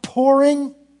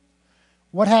outpouring?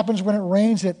 What happens when it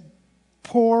rains? It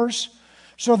pours.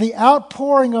 So the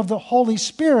outpouring of the Holy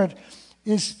Spirit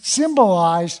is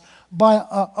symbolized by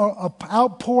a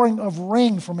outpouring of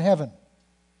rain from heaven.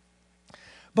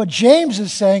 But James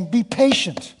is saying, be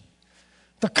patient.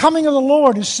 The coming of the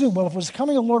Lord is soon. Well, if the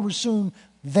coming of the Lord was soon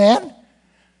then,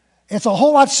 it's a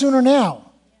whole lot sooner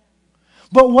now.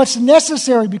 But what's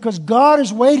necessary, because God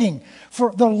is waiting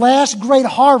for the last great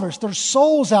harvest. There's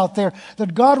souls out there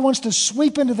that God wants to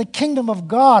sweep into the kingdom of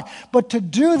God. But to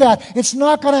do that, it's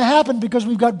not going to happen because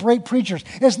we've got great preachers.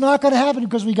 It's not going to happen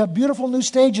because we've got beautiful new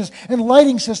stages and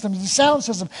lighting systems and sound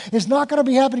system. It's not going to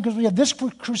be happening because we have this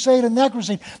crusade and that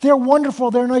crusade. They're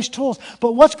wonderful. They're nice tools.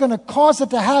 But what's going to cause it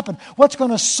to happen, what's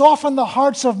going to soften the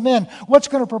hearts of men, what's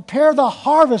going to prepare the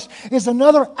harvest is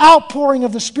another outpouring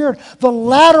of the Spirit, the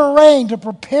latter rain to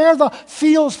prepare the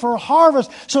fields for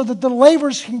harvest so that the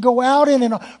laborers can go out in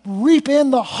and reap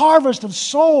in the harvest of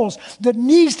souls that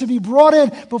needs to be brought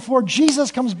in before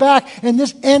Jesus comes back in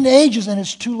this end ages and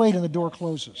it's too late and the door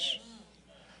closes.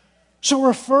 So it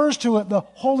refers to it, the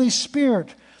Holy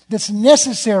Spirit that's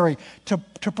necessary to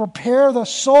prepare the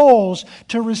souls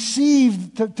to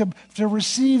receive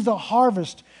the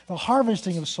harvest, the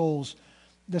harvesting of souls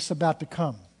that's about to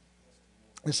come.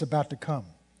 It's about to come.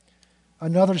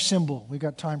 Another symbol, we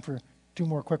got time for two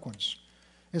more quick ones,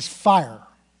 is fire.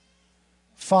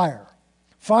 Fire.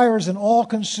 Fire is an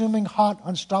all-consuming, hot,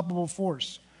 unstoppable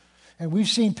force. And we've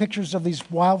seen pictures of these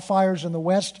wildfires in the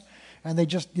West, and they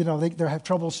just, they have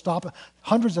trouble stopping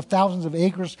hundreds of thousands of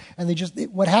acres, and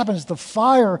what happens is the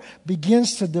fire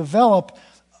begins to develop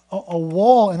a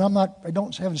wall, and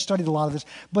haven't studied a lot of this,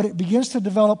 but it begins to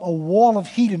develop a wall of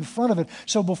heat in front of it,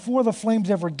 so before the flames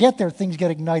ever get there, things get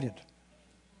ignited.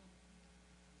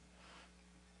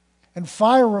 And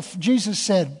fire, Jesus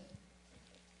said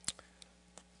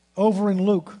over in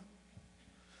Luke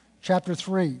chapter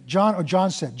 3, John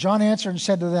answered and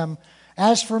said to them,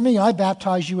 as for me, I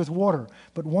baptize you with water,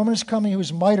 but one is coming who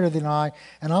is mightier than I,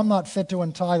 and I'm not fit to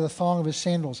untie the thong of his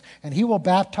sandals, and he will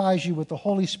baptize you with the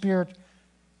Holy Spirit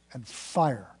and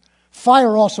fire.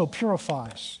 Fire also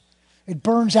purifies. It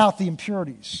burns out the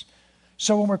impurities.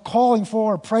 So when we're calling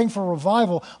for or praying for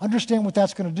revival, understand what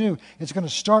that's going to do. It's going to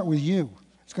start with you.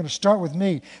 It's going to start with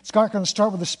me. It's going to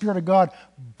start with the Spirit of God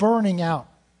burning out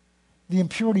the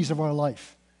impurities of our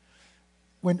life.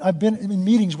 When I've been in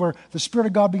meetings where the Spirit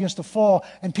of God begins to fall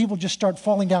and people just start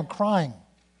falling down crying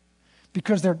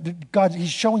because He's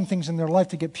showing things in their life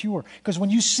to get pure. Because when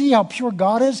you see how pure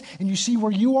God is and you see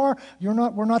where you are,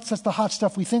 we're not such the hot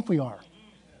stuff we think we are.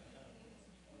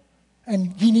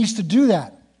 And He needs to do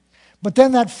that. But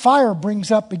then that fire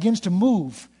begins to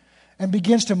move. And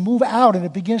begins to move out, and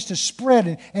it begins to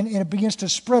spread, and it begins to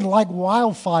spread like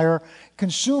wildfire,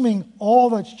 consuming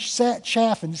all the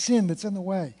chaff and sin that's in the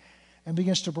way, and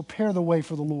begins to prepare the way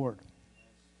for the Lord.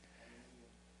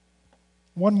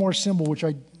 One more symbol, which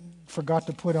I forgot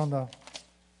to put on the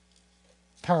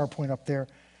PowerPoint up there,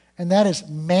 and that is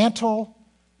mantle,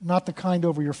 not the kind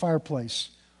over your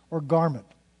fireplace, or garment,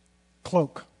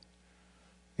 cloak.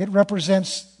 It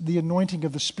represents the anointing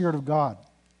of the Spirit of God.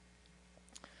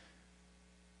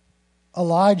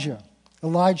 Elijah,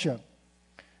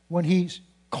 when he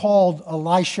called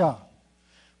Elisha,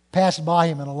 passed by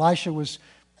him, and Elisha was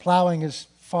plowing his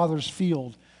father's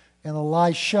field, and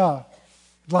Elijah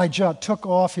took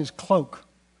off his cloak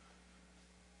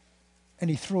and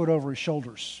he threw it over his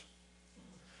shoulders.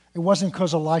 It wasn't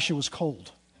because Elisha was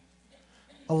cold.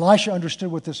 Elisha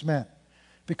understood what this meant.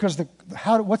 Because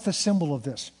what's the symbol of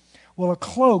this? Well, a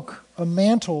cloak, a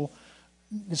mantle,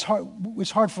 it's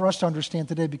hard for us to understand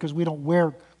today because we don't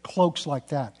wear cloaks like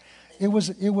that. It was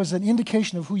an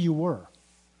indication of who you were.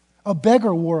 A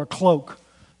beggar wore a cloak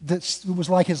It was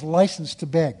like his license to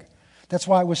beg. That's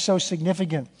why it was so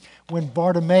significant when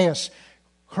Bartimaeus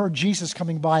heard Jesus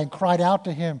coming by and cried out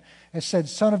to him and said,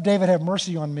 "Son of David, have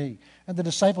mercy on me." And the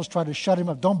disciples tried to shut him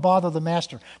up. "Don't bother the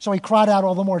master." So he cried out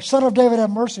all the more, "Son of David, have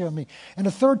mercy on me."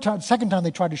 And second time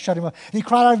they tried to shut him up. And he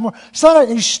cried out even more, "Son of,"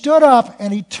 and he stood up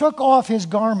and he took off his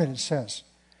garment, it says.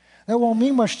 That won't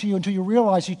mean much to you until you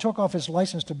realize he took off his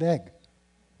license to beg.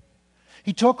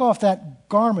 He took off that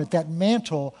garment, that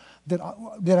mantle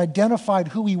that identified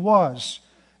who he was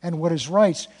and what his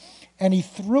rights, and he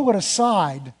threw it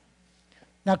aside.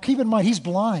 Now keep in mind, he's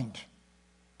blind.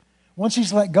 Once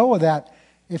he's let go of that,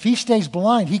 if he stays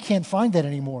blind, he can't find that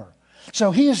anymore.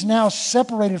 So he is now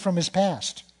separated from his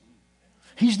past.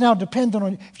 He's now dependent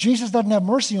on, if Jesus doesn't have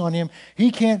mercy on him,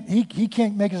 he can't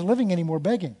make his living anymore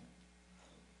begging.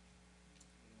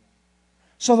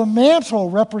 So the mantle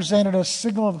represented a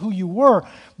signal of who you were,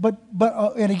 but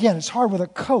and again, it's hard with a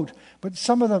coat, but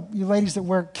some of the ladies that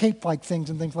wear cape-like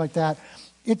things and things like that,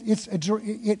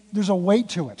 there's a weight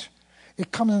to it.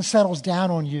 It comes and settles down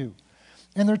on you.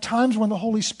 And there are times when the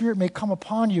Holy Spirit may come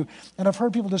upon you, and I've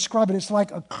heard people describe it, it's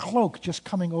like a cloak just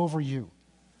coming over you.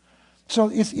 So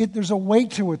there's a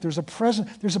weight to it, there's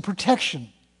a protection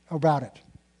about it.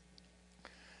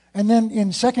 And then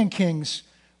in 2 Kings,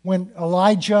 when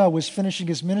Elijah was finishing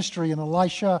his ministry and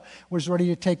Elisha was ready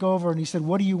to take over, and he said,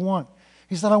 "What do you want?"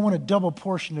 He said, "I want a double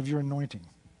portion of your anointing."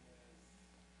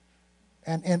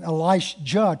 And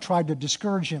Elijah tried to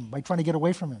discourage him by trying to get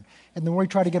away from him. And the more he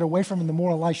tried to get away from him, the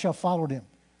more Elisha followed him.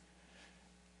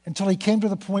 Until he came to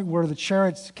the point where the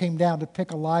chariots came down to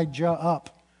pick Elijah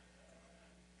up.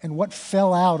 And what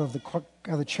fell out of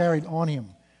the chariot on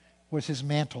him was his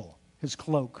mantle, his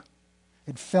cloak.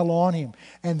 It fell on him.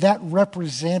 And that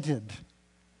represented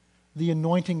the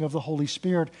anointing of the Holy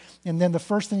Spirit. And then the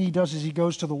first thing he does is he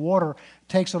goes to the water,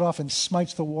 takes it off, and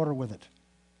smites the water with it.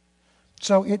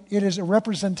 So it is a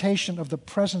representation of the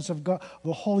presence of God,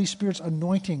 the Holy Spirit's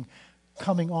anointing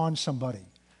coming on somebody.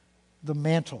 The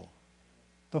mantle,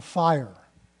 the fire,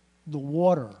 the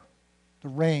water, the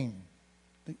rain,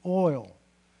 the oil,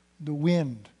 the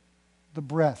wind, the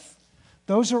breath.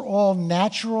 Those are all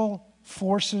natural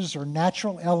forces or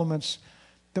natural elements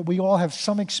that we all have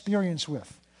some experience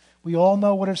with. We all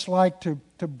know what it's like to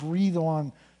breathe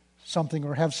on something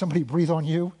or have somebody breathe on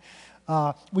you.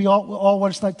 We all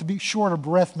what it's like to be short of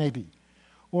breath maybe,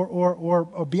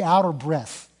 or be out of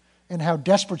breath, and how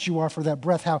desperate you are for that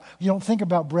breath, how you don't think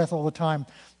about breath all the time,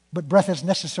 but breath is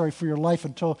necessary for your life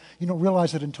until you don't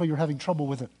realize it until you're having trouble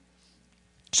with it.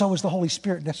 So is the Holy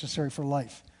Spirit necessary for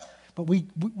life. But we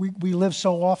live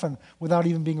so often without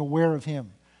even being aware of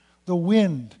Him. The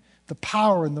wind, the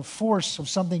power and the force of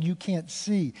something you can't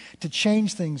see to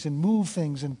change things and move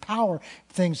things and power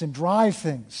things and drive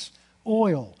things.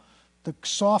 Oil, the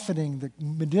softening, the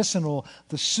medicinal,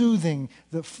 the soothing,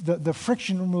 the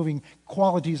friction-removing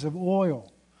qualities of oil,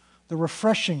 the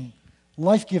refreshing,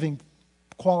 life-giving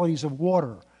qualities of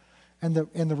water, and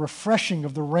the refreshing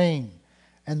of the rain,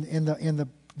 and the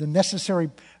necessary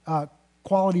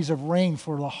qualities of rain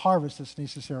for the harvest that's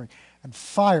necessary, and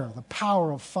fire, the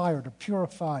power of fire to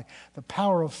purify, the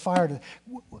power of fire to,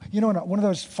 when one of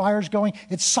those fires going,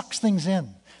 it sucks things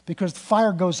in. Because the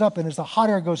fire goes up, and as the hot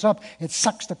air goes up, it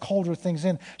sucks the colder things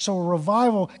in. So a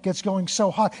revival gets going so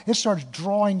hot, it starts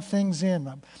drawing things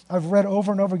in. I've read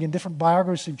over and over again different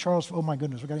biographies of Charles, oh my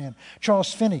goodness, we got to end.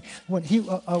 Charles Finney, when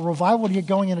a revival would get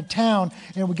going in a town,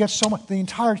 and it would get so much, the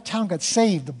entire town got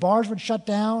saved. The bars would shut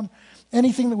down.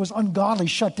 Anything that was ungodly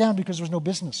shut down because there was no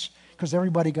business, because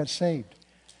everybody got saved.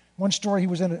 One story he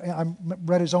was in, I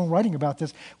read his own writing about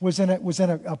this, was in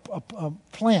a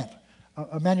plant.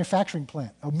 A manufacturing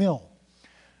plant, a mill.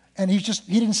 And he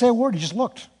didn't say a word, he just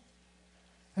looked.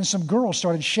 And some girls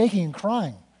started shaking and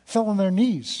crying, fell on their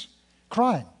knees,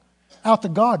 crying out to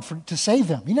God to save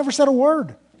them. He never said a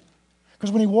word.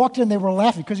 Because when he walked in, they were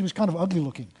laughing because he was kind of ugly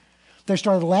looking. They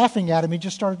started laughing at him, he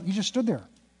just stood there.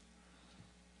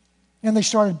 And they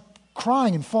started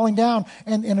crying and falling down,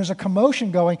 and there's a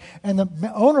commotion going, and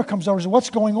the owner comes over and says, "What's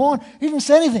going on?" He didn't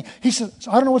say anything. He said,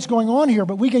 "I don't know what's going on here,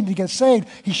 but we need to get saved."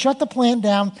 He shut the plant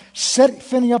down, set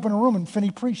Finney up in a room, and Finney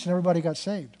preached, and everybody got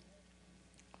saved.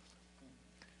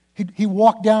 He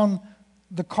walked down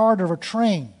the corridor of a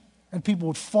train, and people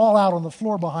would fall out on the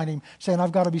floor behind him saying,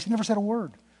 "I've got to be." He never said a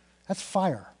word. That's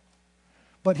fire.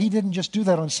 But he didn't just do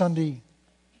that on Sunday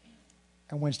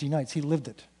and Wednesday nights. He lived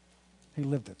it. He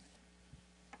lived it.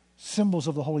 Symbols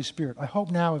of the Holy Spirit. I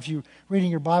hope now if you're reading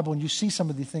your Bible and you see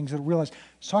some of these things, you'll realize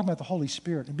it's talking about the Holy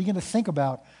Spirit, and begin to think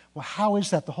about, well, how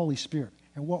is that the Holy Spirit?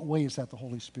 In what way is that the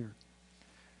Holy Spirit?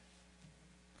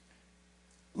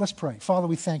 Let's pray. Father,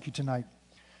 we thank you tonight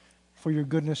for your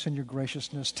goodness and your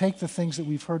graciousness. Take the things that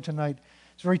we've heard tonight.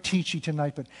 It's very teachy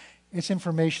tonight, but it's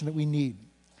information that we need.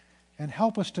 And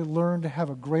help us to learn to have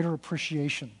a greater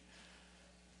appreciation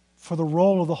for the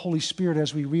role of the Holy Spirit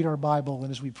as we read our Bible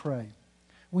and as we pray.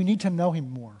 We need to know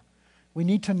Him more. We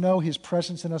need to know His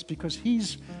presence in us because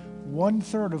He's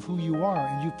 1/3 of who you are,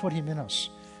 and you put Him in us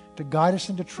to guide us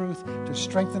into truth, to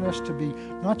strengthen us, to be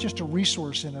not just a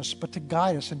resource in us, but to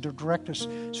guide us and to direct us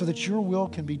so that your will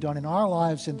can be done in our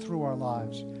lives and through our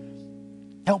lives.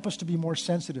 Help us to be more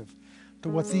sensitive to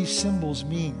what these symbols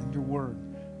mean in your word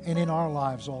and in our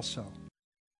lives also.